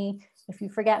out to me. If you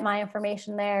forget my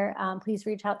information there, please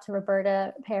reach out to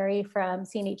Roberta Perry from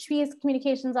CNHP's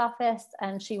communications office,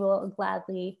 and she will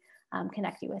gladly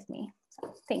connect you with me.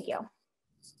 So thank you.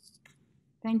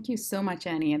 Thank you so much,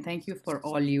 Annie, and thank you for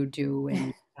all you do.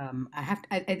 And I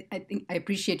think I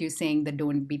appreciate you saying the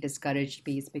don't be discouraged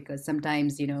piece, because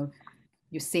sometimes, you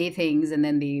say things and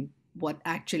then what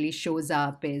actually shows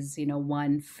up is,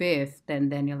 1/5,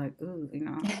 and then you're like, oh,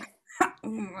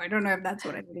 I don't know if that's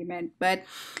what I really meant. But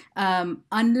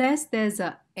unless there's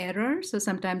an error, so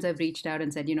sometimes I've reached out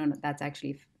and said, that's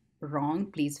actually wrong,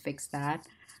 please fix that.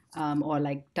 Or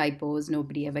like typos,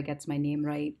 nobody ever gets my name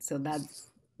right. So that's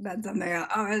something I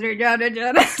always reach out to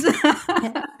Janice.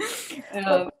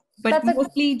 But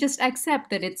mostly just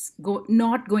accept that it's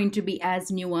not going to be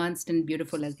as nuanced and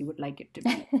beautiful as you would like it to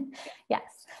be.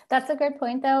 Yes, that's a good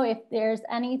point, though. If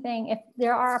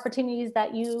there are opportunities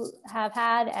that you have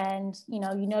had and, you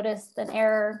noticed an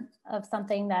error of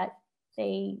something that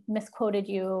they misquoted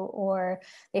you or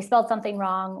they spelled something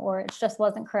wrong or it just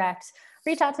wasn't correct,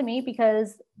 reach out to me,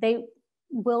 because they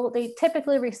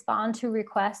typically respond to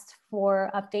requests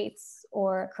for updates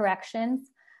or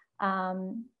corrections.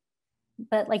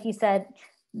 But like you said,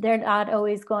 they're not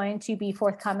always going to be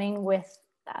forthcoming with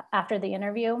after the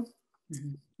interview.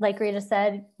 Mm-hmm. Like Girija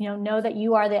said, know that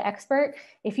you are the expert.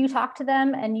 If you talk to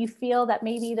them and you feel that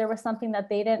maybe there was something that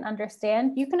they didn't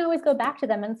understand, you can always go back to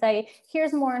them and say,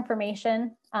 here's more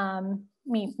information.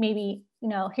 Maybe,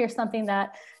 here's something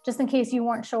that, just in case you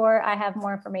weren't sure, I have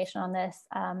more information on this.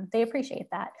 They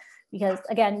appreciate that, because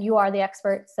again, you are the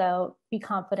expert. So be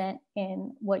confident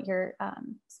in what you're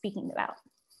speaking about.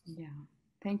 Yeah.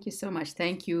 Thank you so much.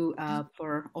 Thank you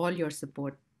for all your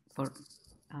support for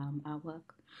our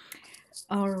work.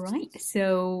 All right.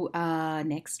 So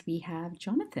next we have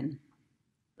Jonathan.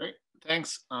 Great.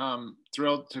 Thanks.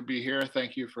 Thrilled to be here.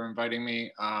 Thank you for inviting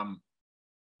me.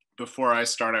 Before I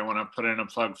start, I want to put in a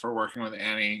plug for working with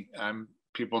Annie.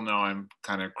 People know I'm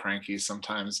kind of cranky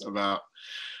sometimes about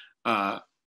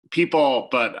people,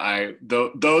 but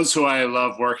those who I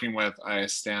love working with, I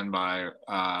stand by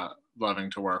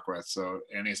loving to work with. So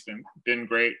Annie's been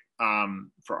great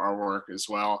for our work as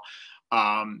well.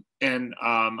 And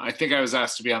I think I was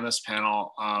asked to be on this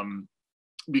panel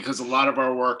because a lot of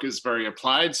our work is very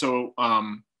applied. So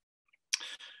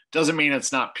doesn't mean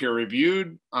it's not peer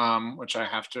reviewed, which I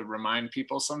have to remind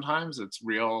people sometimes. It's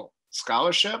real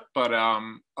scholarship, but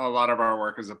a lot of our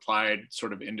work is applied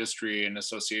sort of industry and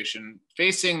association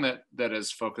facing that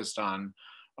is focused on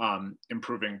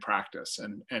improving practice.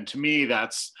 And to me,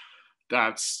 that's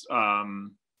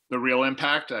the real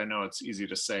impact. I know it's easy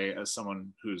to say as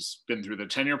someone who's been through the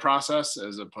tenure process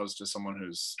as opposed to someone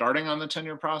who's starting on the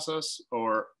tenure process,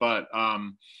 but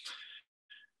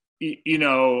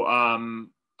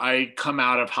I come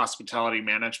out of hospitality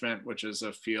management, which is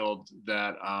a field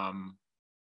that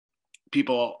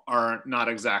people are not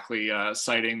exactly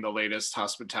citing the latest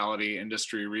hospitality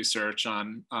industry research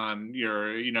on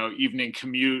your evening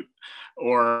commute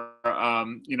or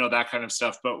that kind of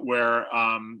stuff, but where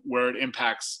it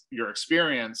impacts your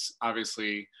experience,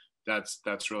 obviously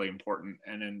that's really important.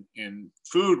 And in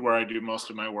food, where I do most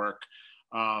of my work,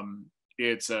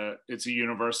 it's a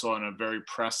universal and a very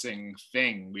pressing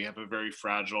thing. We have a very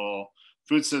fragile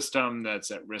food system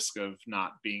that's at risk of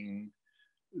not being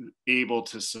able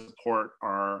to support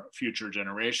our future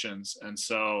generations. And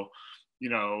so, you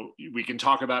know, we can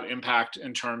talk about impact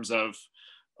in terms of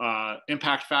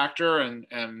impact factor, and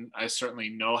I certainly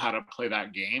know how to play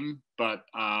that game, but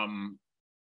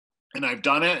and I've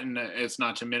done it, and it's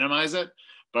not to minimize it,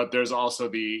 but there's also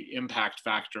the impact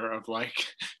factor of like,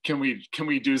 can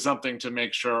we do something to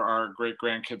make sure our great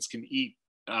grandkids can eat?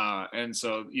 And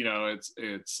so, you know,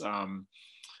 it's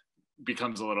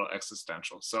becomes a little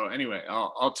existential. So anyway,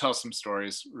 I'll tell some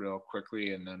stories real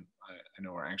quickly, and then I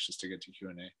know we're anxious to get to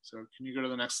Q&A. So can you go to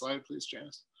the next slide, please,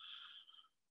 Janice?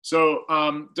 So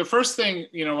the first thing,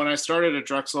 you know, when I started at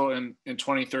Drexel in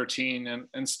 2013,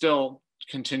 and still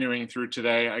continuing through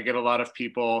today, I get a lot of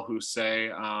people who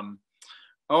say,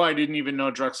 oh, I didn't even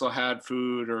know Drexel had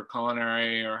food or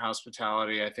culinary or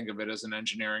hospitality. I think of it as an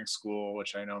engineering school,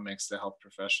 which I know makes the health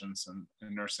professions and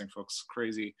nursing folks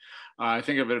crazy. I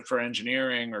think of it for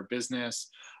engineering or business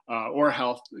or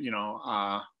health, you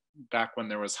know, back when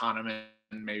there was Hahnemann,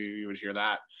 maybe you would hear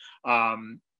that.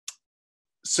 And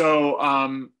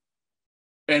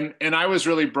I was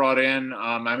really brought in,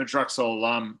 I'm a Drexel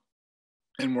alum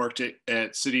and worked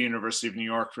at City University of New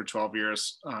York for 12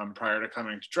 years prior to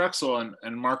coming to Drexel.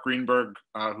 And Mark Greenberg,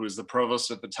 who was the provost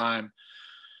at the time,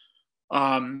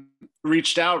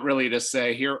 reached out really to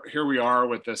say, here we are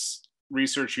with this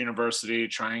research university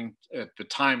trying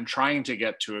to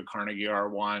get to a Carnegie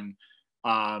R1.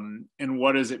 And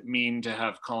what does it mean to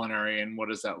have culinary, and what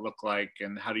does that look like?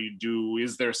 And how do you do,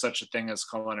 is there such a thing as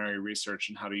culinary research,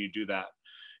 and how do you do that?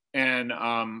 And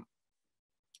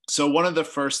so one of the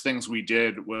first things we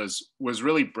did was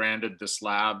really branded this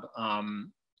lab,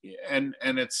 and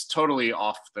it's totally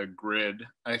off the grid,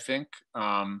 I think.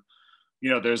 You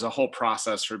know, there's a whole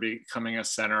process for becoming a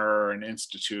center or an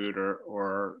institute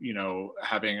or you know,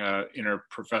 having a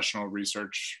interprofessional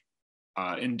research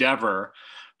endeavor,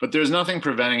 but there's nothing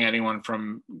preventing anyone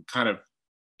from kind of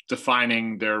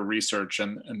defining their research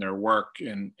and their work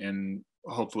in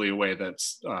hopefully a way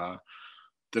that's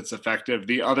effective.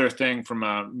 The other thing from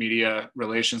a media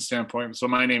relations standpoint, so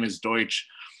my name is Deutsch.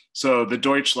 So the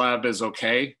Deutsch lab is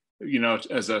okay, you know,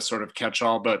 as a sort of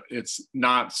catch-all, but it's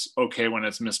not okay when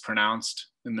it's mispronounced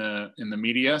in the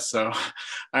media. So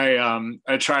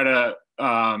I try to,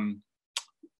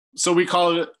 so we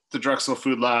call it the Drexel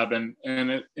Food Lab, and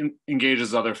it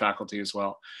engages other faculty as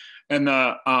well. And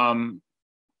I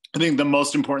think the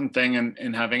most important thing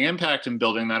in having impact and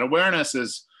building that awareness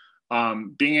is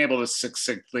being able to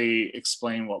succinctly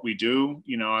explain what we do.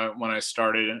 You know, when I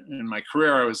started in my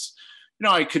career, I was, you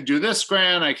know, I could do this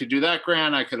grant, I could do that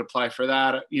grant, I could apply for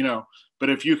that, you know, but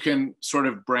if you can sort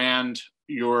of brand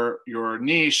your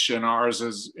niche, and ours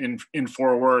is in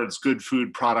 4 words, good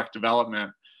food product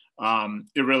development,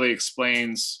 it really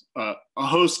explains a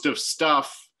host of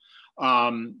stuff,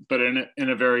 but in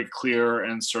a very clear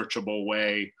and searchable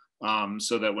way.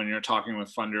 So that when you're talking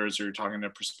with funders, or you're talking to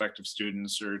prospective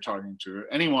students, or you're talking to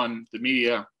anyone, the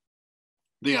media,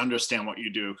 they understand what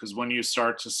you do. Because when you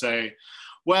start to say,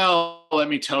 well, let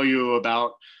me tell you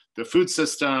about the food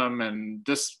system and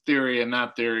this theory and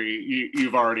that theory,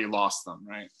 you've already lost them,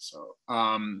 right? So,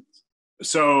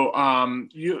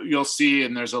 you'll see,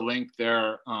 and there's a link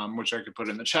there, which I could put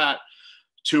in the chat,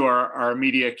 to our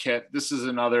media kit. This is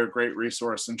another great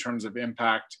resource in terms of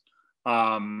impact.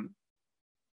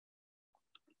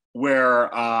 Where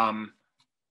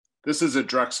this is a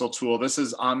Drexel tool. This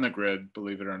is on the grid,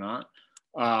 believe it or not,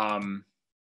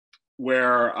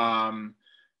 where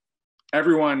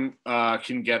everyone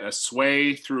can get a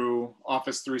sway through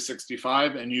Office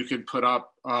 365, and you could put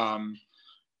up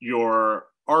your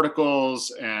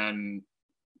articles and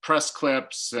press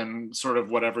clips and sort of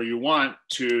whatever you want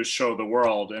to show the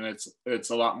world. And it's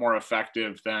a lot more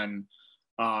effective than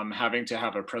having to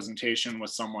have a presentation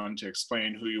with someone to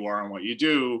explain who you are and what you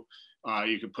do.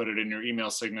 You could put it in your email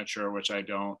signature, which I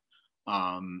don't,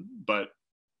 but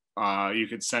you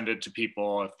could send it to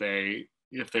people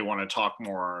if they want to talk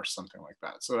more or something like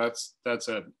that. So that's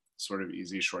a sort of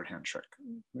easy shorthand trick.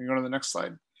 Can we go to the next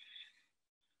slide?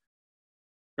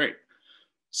 Great.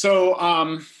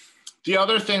 So the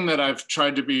other thing that I've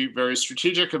tried to be very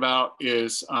strategic about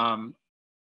is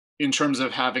in terms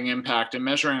of having impact and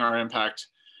measuring our impact,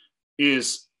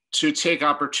 is to take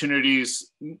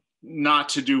opportunities not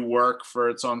to do work for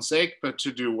its own sake, but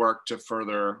to do work to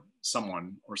further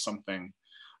someone or something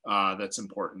that's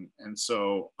important. And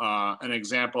so an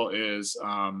example is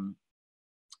I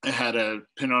had a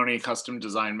Pinoni custom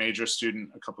design major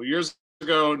student a couple years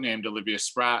ago named Olivia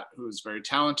Spratt, who is very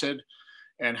talented.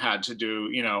 and had to do,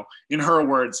 you know, in her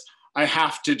words, I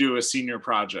have to do a senior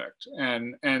project.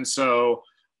 And so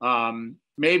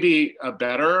maybe a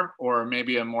better or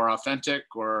maybe a more authentic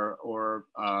or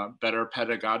better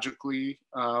pedagogically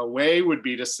way would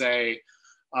be to say,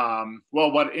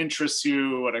 well, what interests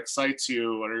you, what excites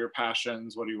you, what are your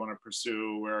passions, what do you want to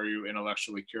pursue, where are you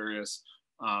intellectually curious?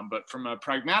 But from a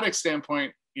pragmatic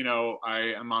standpoint, you know,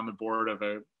 I am on the board of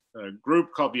a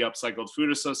group called the Upcycled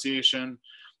Food Association,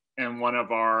 and one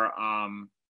of our,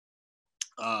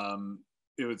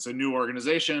 it's a new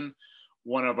organization.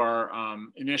 One of our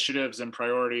initiatives and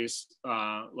priorities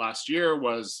last year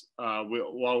was,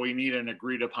 while we need an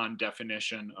agreed upon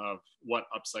definition of what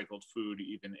upcycled food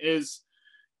even is,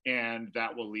 and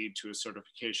that will lead to a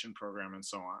certification program and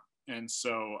so on. And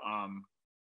so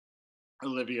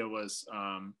Olivia was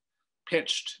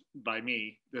pitched by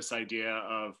me this idea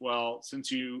of, well,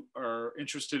 since you are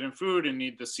interested in food and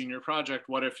need the senior project,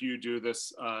 what if you do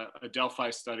this a Delphi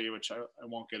study, which I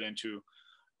won't get into,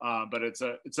 but it's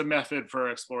a method for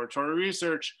exploratory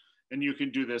research, and you can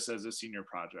do this as a senior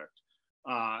project.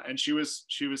 And she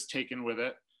was taken with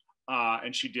it,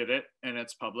 and she did it, and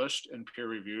it's published and peer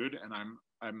reviewed. And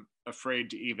I'm afraid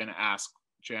to even ask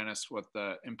Janice what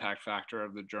the impact factor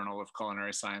of the Journal of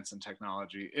Culinary Science and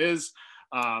Technology is,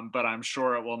 but I'm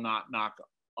sure it will not knock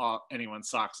anyone's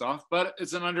socks off. But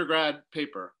it's an undergrad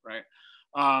paper, right?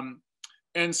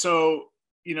 And so,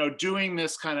 you know, doing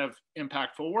this kind of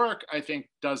impactful work, I think,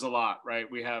 does a lot, right?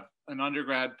 We have an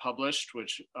undergrad published,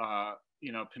 which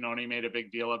you know, Pannoni made a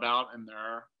big deal about in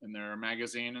their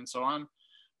magazine and so on.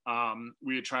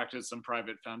 We attracted some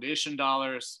private foundation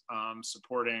dollars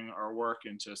supporting our work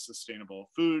into sustainable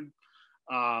food.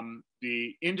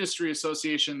 The industry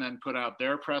association then put out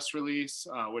their press release,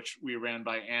 which we ran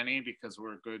by Annie because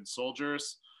we're good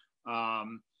soldiers,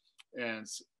 and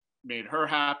made her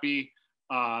happy.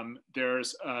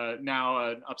 There's now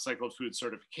an upcycled food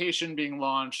certification being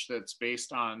launched that's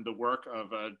based on the work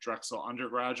of a Drexel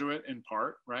undergraduate in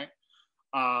part, right?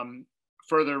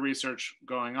 Further research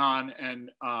going on, and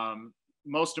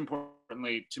most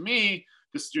importantly to me,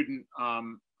 the student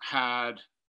had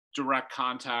direct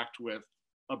contact with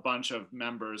a bunch of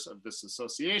members of this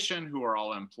association who are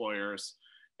all employers,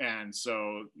 and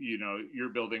so, you know, you're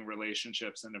building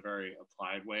relationships in a very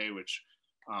applied way, which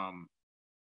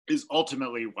is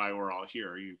ultimately why we're all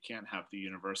here. You can't have the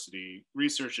university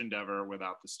research endeavor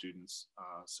without the students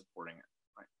supporting it,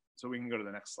 right? So we can go to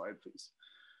the next slide, please.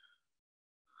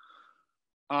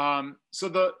 So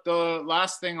the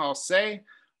last thing I'll say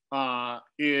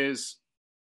is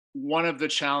one of the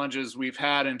challenges we've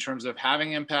had in terms of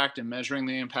having impact and measuring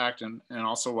the impact, and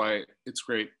also why it's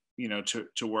great, you know,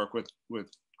 to work with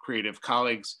creative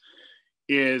colleagues,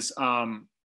 is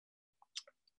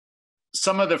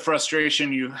some of the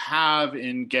frustration you have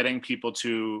in getting people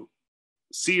to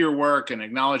see your work and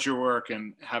acknowledge your work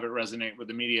and have it resonate with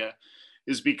the media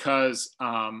is because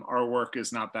our work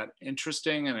is not that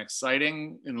interesting and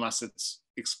exciting unless it's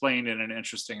explained in an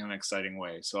interesting and exciting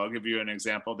way. So I'll give you an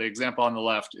example. The example on the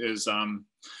left is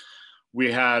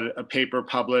we had a paper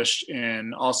published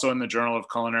also in the Journal of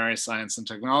Culinary Science and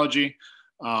Technology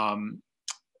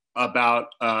about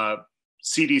a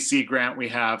CDC grant we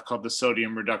have called the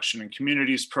Sodium Reduction in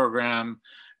Communities Program,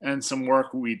 and some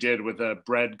work we did with a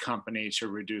bread company to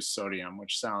reduce sodium,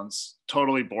 which sounds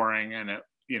totally boring, and it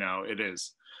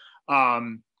is.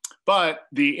 But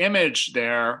the image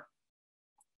there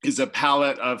is a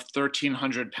pallet of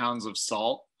 1,300 pounds of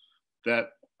salt that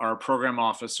our program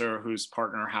officer, whose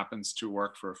partner happens to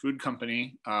work for a food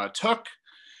company, took.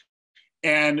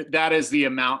 And that is the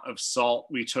amount of salt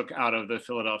we took out of the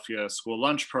Philadelphia school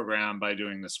lunch program by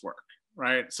doing this work,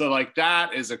 right? So like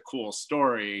that is a cool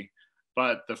story,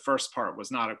 but the first part was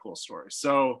not a cool story.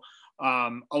 So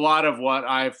a lot of what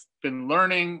I've been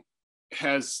learning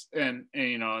has, and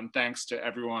thanks to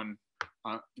everyone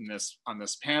on this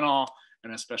panel,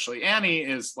 and especially Annie,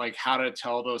 is like how to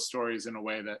tell those stories in a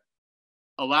way that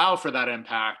allow for that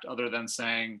impact, other than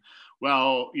saying,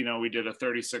 well, we did a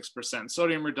 36%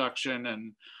 sodium reduction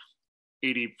and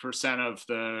 80% of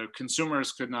the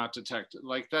consumers could not detect it.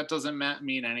 Like that doesn't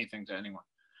mean anything to anyone.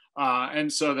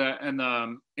 And so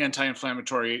the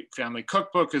Anti-Inflammatory Family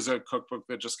Cookbook is a cookbook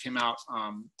that just came out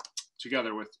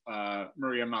together with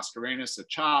Maria Mascarenas at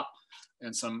CHOP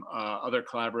and some other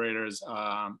collaborators,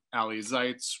 Ali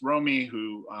Zeitz, Romy,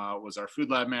 who was our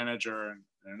food lab manager, and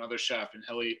another chef, and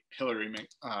Hillary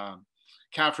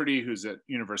Cafferty, who's at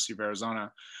University of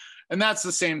Arizona. And that's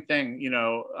the same thing,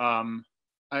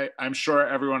 I'm sure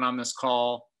everyone on this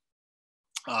call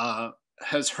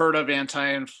has heard of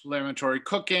anti-inflammatory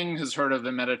cooking, has heard of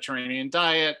the Mediterranean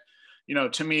diet.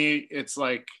 To me, it's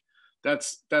like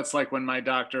that's like when my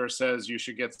doctor says you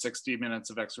should get 60 minutes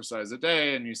of exercise a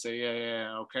day, and you say,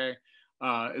 yeah, okay.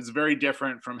 It's very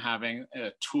different from having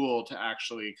a tool to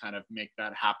actually kind of make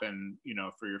that happen, you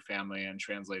know, for your family and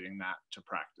translating that to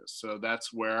practice. So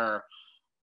that's where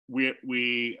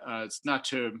we it's not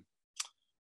to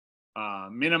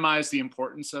minimize the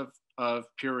importance of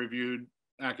peer-reviewed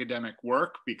academic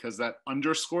work, because that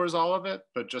underscores all of it,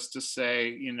 but just to say,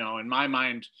 you know, in my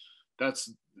mind, that's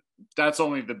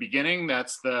only the beginning.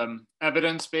 That's the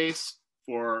evidence base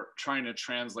for trying to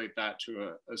translate that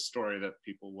to a story that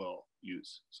people will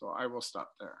use. So I will stop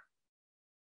there.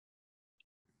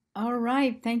 All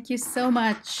right, thank you so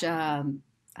much,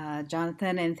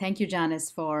 Jonathan, and thank you,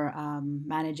 Janice, for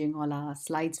managing all our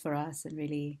slides for us and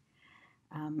really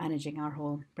managing our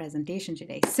whole presentation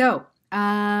today. So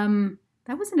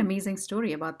that was an amazing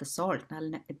story about the salt.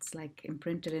 It's like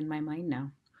imprinted in my mind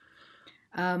now.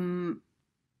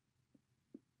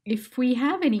 If we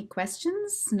have any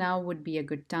questions, now would be a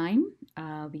good time.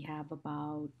 We have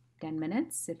about 10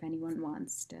 minutes if anyone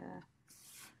wants to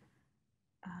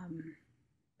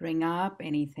bring up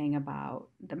anything about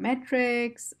the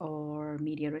metrics or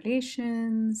media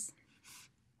relations.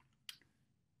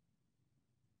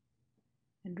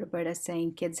 And Roberta's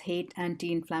saying kids hate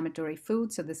anti-inflammatory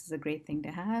food, so this is a great thing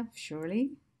to have,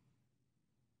 surely.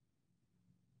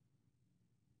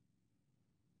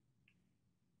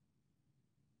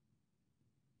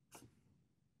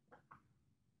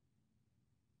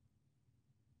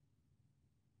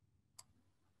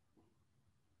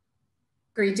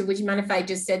 Girija, would you mind if I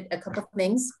just said a couple of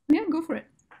things? Yeah, go for it.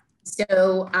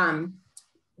 So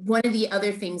one of the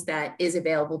other things that is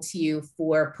available to you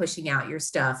for pushing out your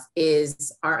stuff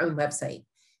is our own website.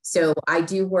 So I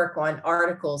do work on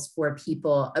articles for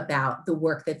people about the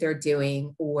work that they're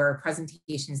doing or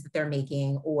presentations that they're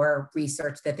making or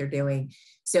research that they're doing.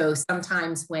 So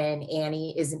sometimes when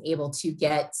Annie isn't able to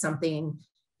get something,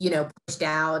 you know, pushed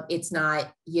out, it's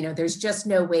not, you know, there's just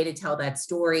no way to tell that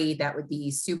story that would be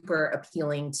super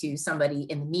appealing to somebody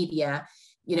in the media.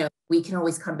 You know, we can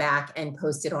always come back and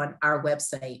post it on our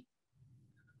website.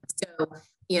 So,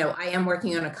 you know, I am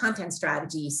working on a content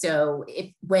strategy. So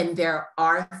when there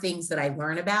are things that I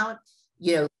learn about,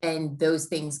 you know, and those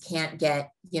things can't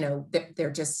get, you know,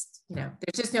 they're just, you know,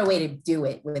 there's just no way to do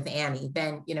it with Annie,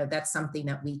 then, you know, that's something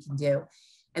that we can do.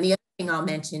 And the other thing I'll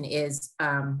mention is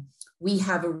we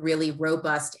have a really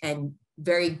robust and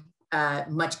very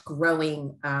much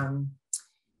growing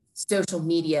social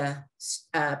media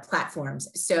platforms.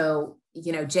 So,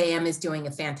 you know, JM is doing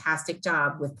a fantastic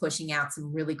job with pushing out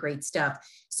some really great stuff.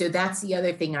 So that's the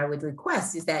other thing I would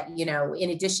request is that, you know, in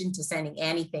addition to sending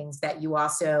Annie things, that you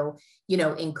also, you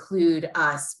know, include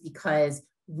us, because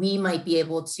we might be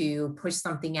able to push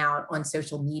something out on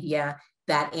social media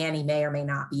that Annie may or may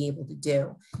not be able to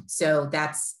do. So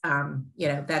that's, you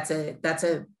know,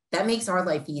 that makes our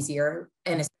life easier,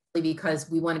 and especially because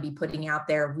we want to be putting out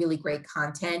there really great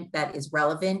content that is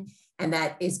relevant and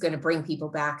that is going to bring people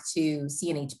back to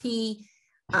CNHP.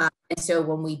 And so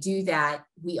when we do that,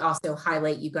 we also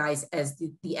highlight you guys as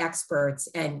the experts.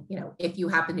 And, you know, if you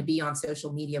happen to be on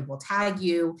social media, we'll tag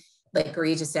you, like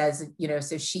Girija says, you know,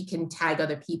 so she can tag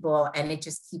other people, and it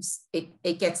just keeps,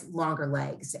 it gets longer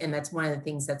legs. And that's one of the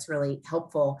things that's really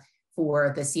helpful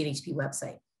for the CNHP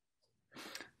website.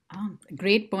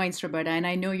 Great points, Roberta. And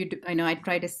I know you do, I know I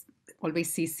try to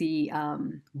always CC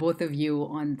both of you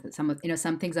on some of, you know,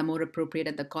 some things are more appropriate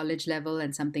at the college level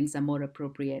and some things are more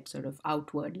appropriate sort of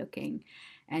outward looking.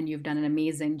 And you've done an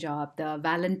amazing job. The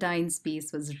Valentine's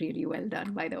piece was really well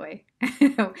done, by the way,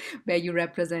 where you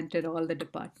represented all the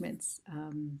departments.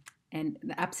 And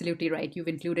absolutely right. You've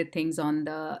included things on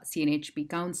the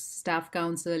CNHP Staff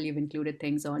Council. You've included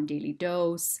things on Daily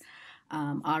Dose,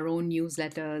 our own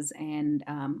newsletters, and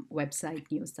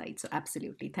website news sites. So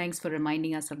absolutely. Thanks for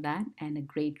reminding us of that, and a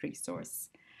great resource.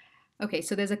 Okay,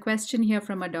 so there's a question here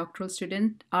from a doctoral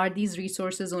student. Are these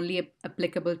resources only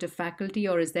applicable to faculty,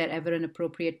 or is there ever an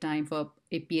appropriate time for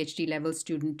a PhD level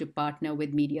student to partner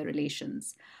with media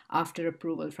relations after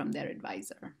approval from their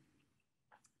advisor?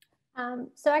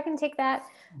 So I can take that.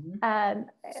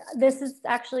 This is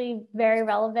actually very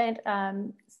relevant.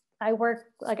 I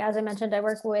work, like as I mentioned, I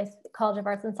work with College of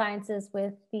Arts and Sciences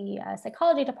with the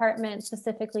psychology department,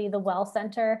 specifically the Well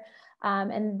Center.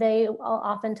 And they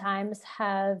oftentimes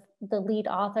have the lead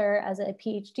author as a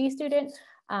PhD student.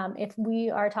 If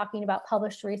we are talking about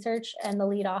published research and the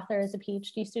lead author is a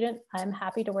PhD student, I'm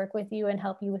happy to work with you and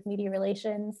help you with media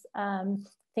relations,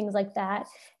 things like that.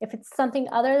 If it's something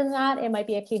other than that, it might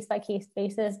be a case-by-case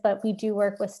basis, but we do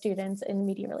work with students in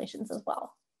media relations as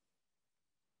well.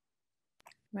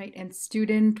 Right, and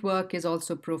student work is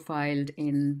also profiled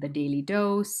in the daily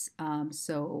dose.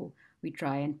 So we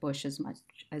try and push as much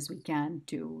as we can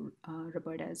to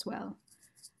Roberta as well.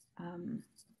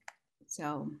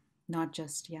 So not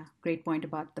just, yeah, great point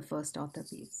about the first author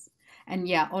piece. And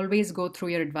yeah, always go through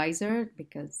your advisor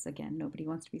because again, nobody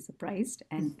wants to be surprised.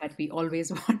 But we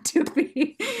always want to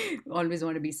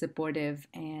be supportive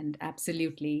and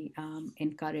absolutely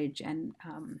encourage and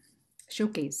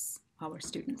showcase our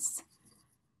students.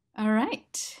 All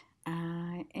right.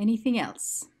 Anything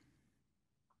else?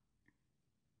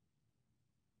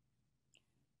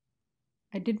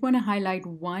 I did want to highlight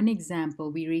one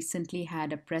example. We recently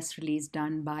had a press release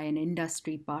done by an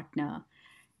industry partner,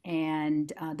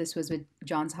 and this was with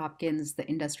Johns Hopkins, the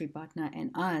industry partner,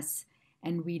 and us.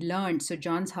 And we learned, so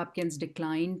Johns Hopkins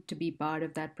declined to be part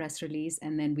of that press release,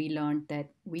 and then we learned that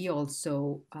we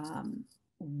also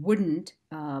wouldn't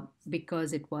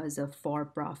because it was a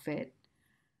for-profit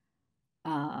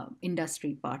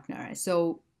industry partner.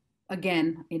 So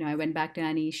again, I went back to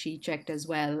Annie, she checked as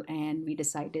well, and we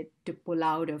decided to pull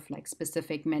out of like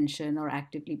specific mention or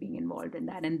actively being involved in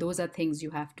that. And those are things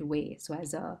you have to weigh. So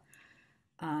as a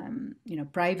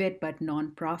private but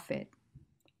nonprofit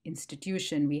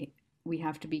institution, we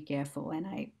have to be careful. And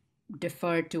I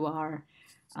defer to our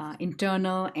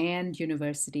internal and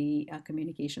university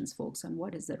communications folks on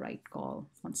what is the right call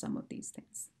on some of these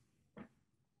things.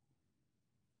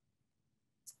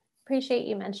 Appreciate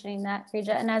you mentioning that,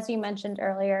 Girija. And as you mentioned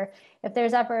earlier, if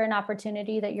there's ever an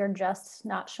opportunity that you're just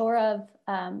not sure of,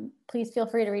 please feel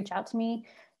free to reach out to me.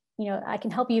 I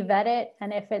can help you vet it.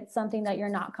 And if it's something that you're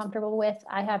not comfortable with,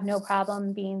 I have no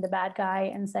problem being the bad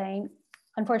guy and saying,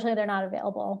 unfortunately, they're not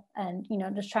available. And,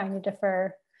 just trying to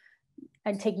defer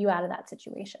and take you out of that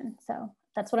situation. So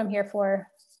that's what I'm here for.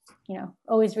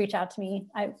 Always reach out to me.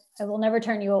 I will never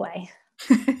turn you away.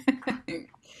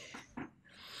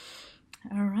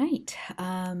 All right.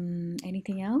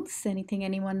 Anything else? Anything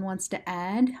anyone wants to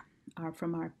add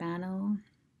from our panel?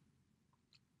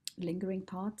 Lingering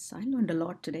thoughts? I learned a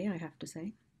lot today, I have to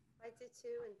say. I did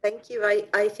too, and thank you.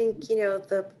 I think,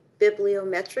 the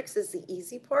bibliometrics is the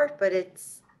easy part, but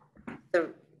it's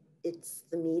the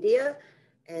media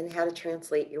and how to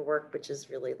translate your work, which is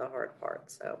really the hard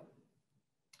part. So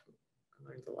I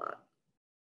learned a lot.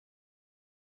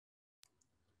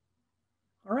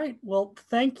 All right, well,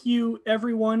 thank you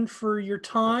everyone for your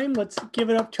time. Let's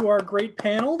give it up to our great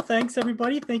panel. Thanks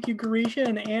everybody. Thank you, Girija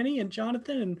and Annie and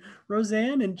Jonathan and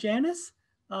Roseanne and Janice.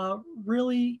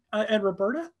 Really, and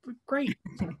Roberta, great.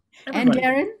 And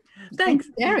Darren. Thanks.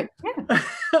 Darren,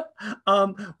 yeah.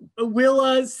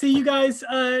 We'll see you guys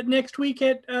next week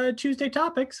at Tuesday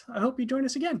Topics. I hope you join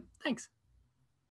us again. Thanks.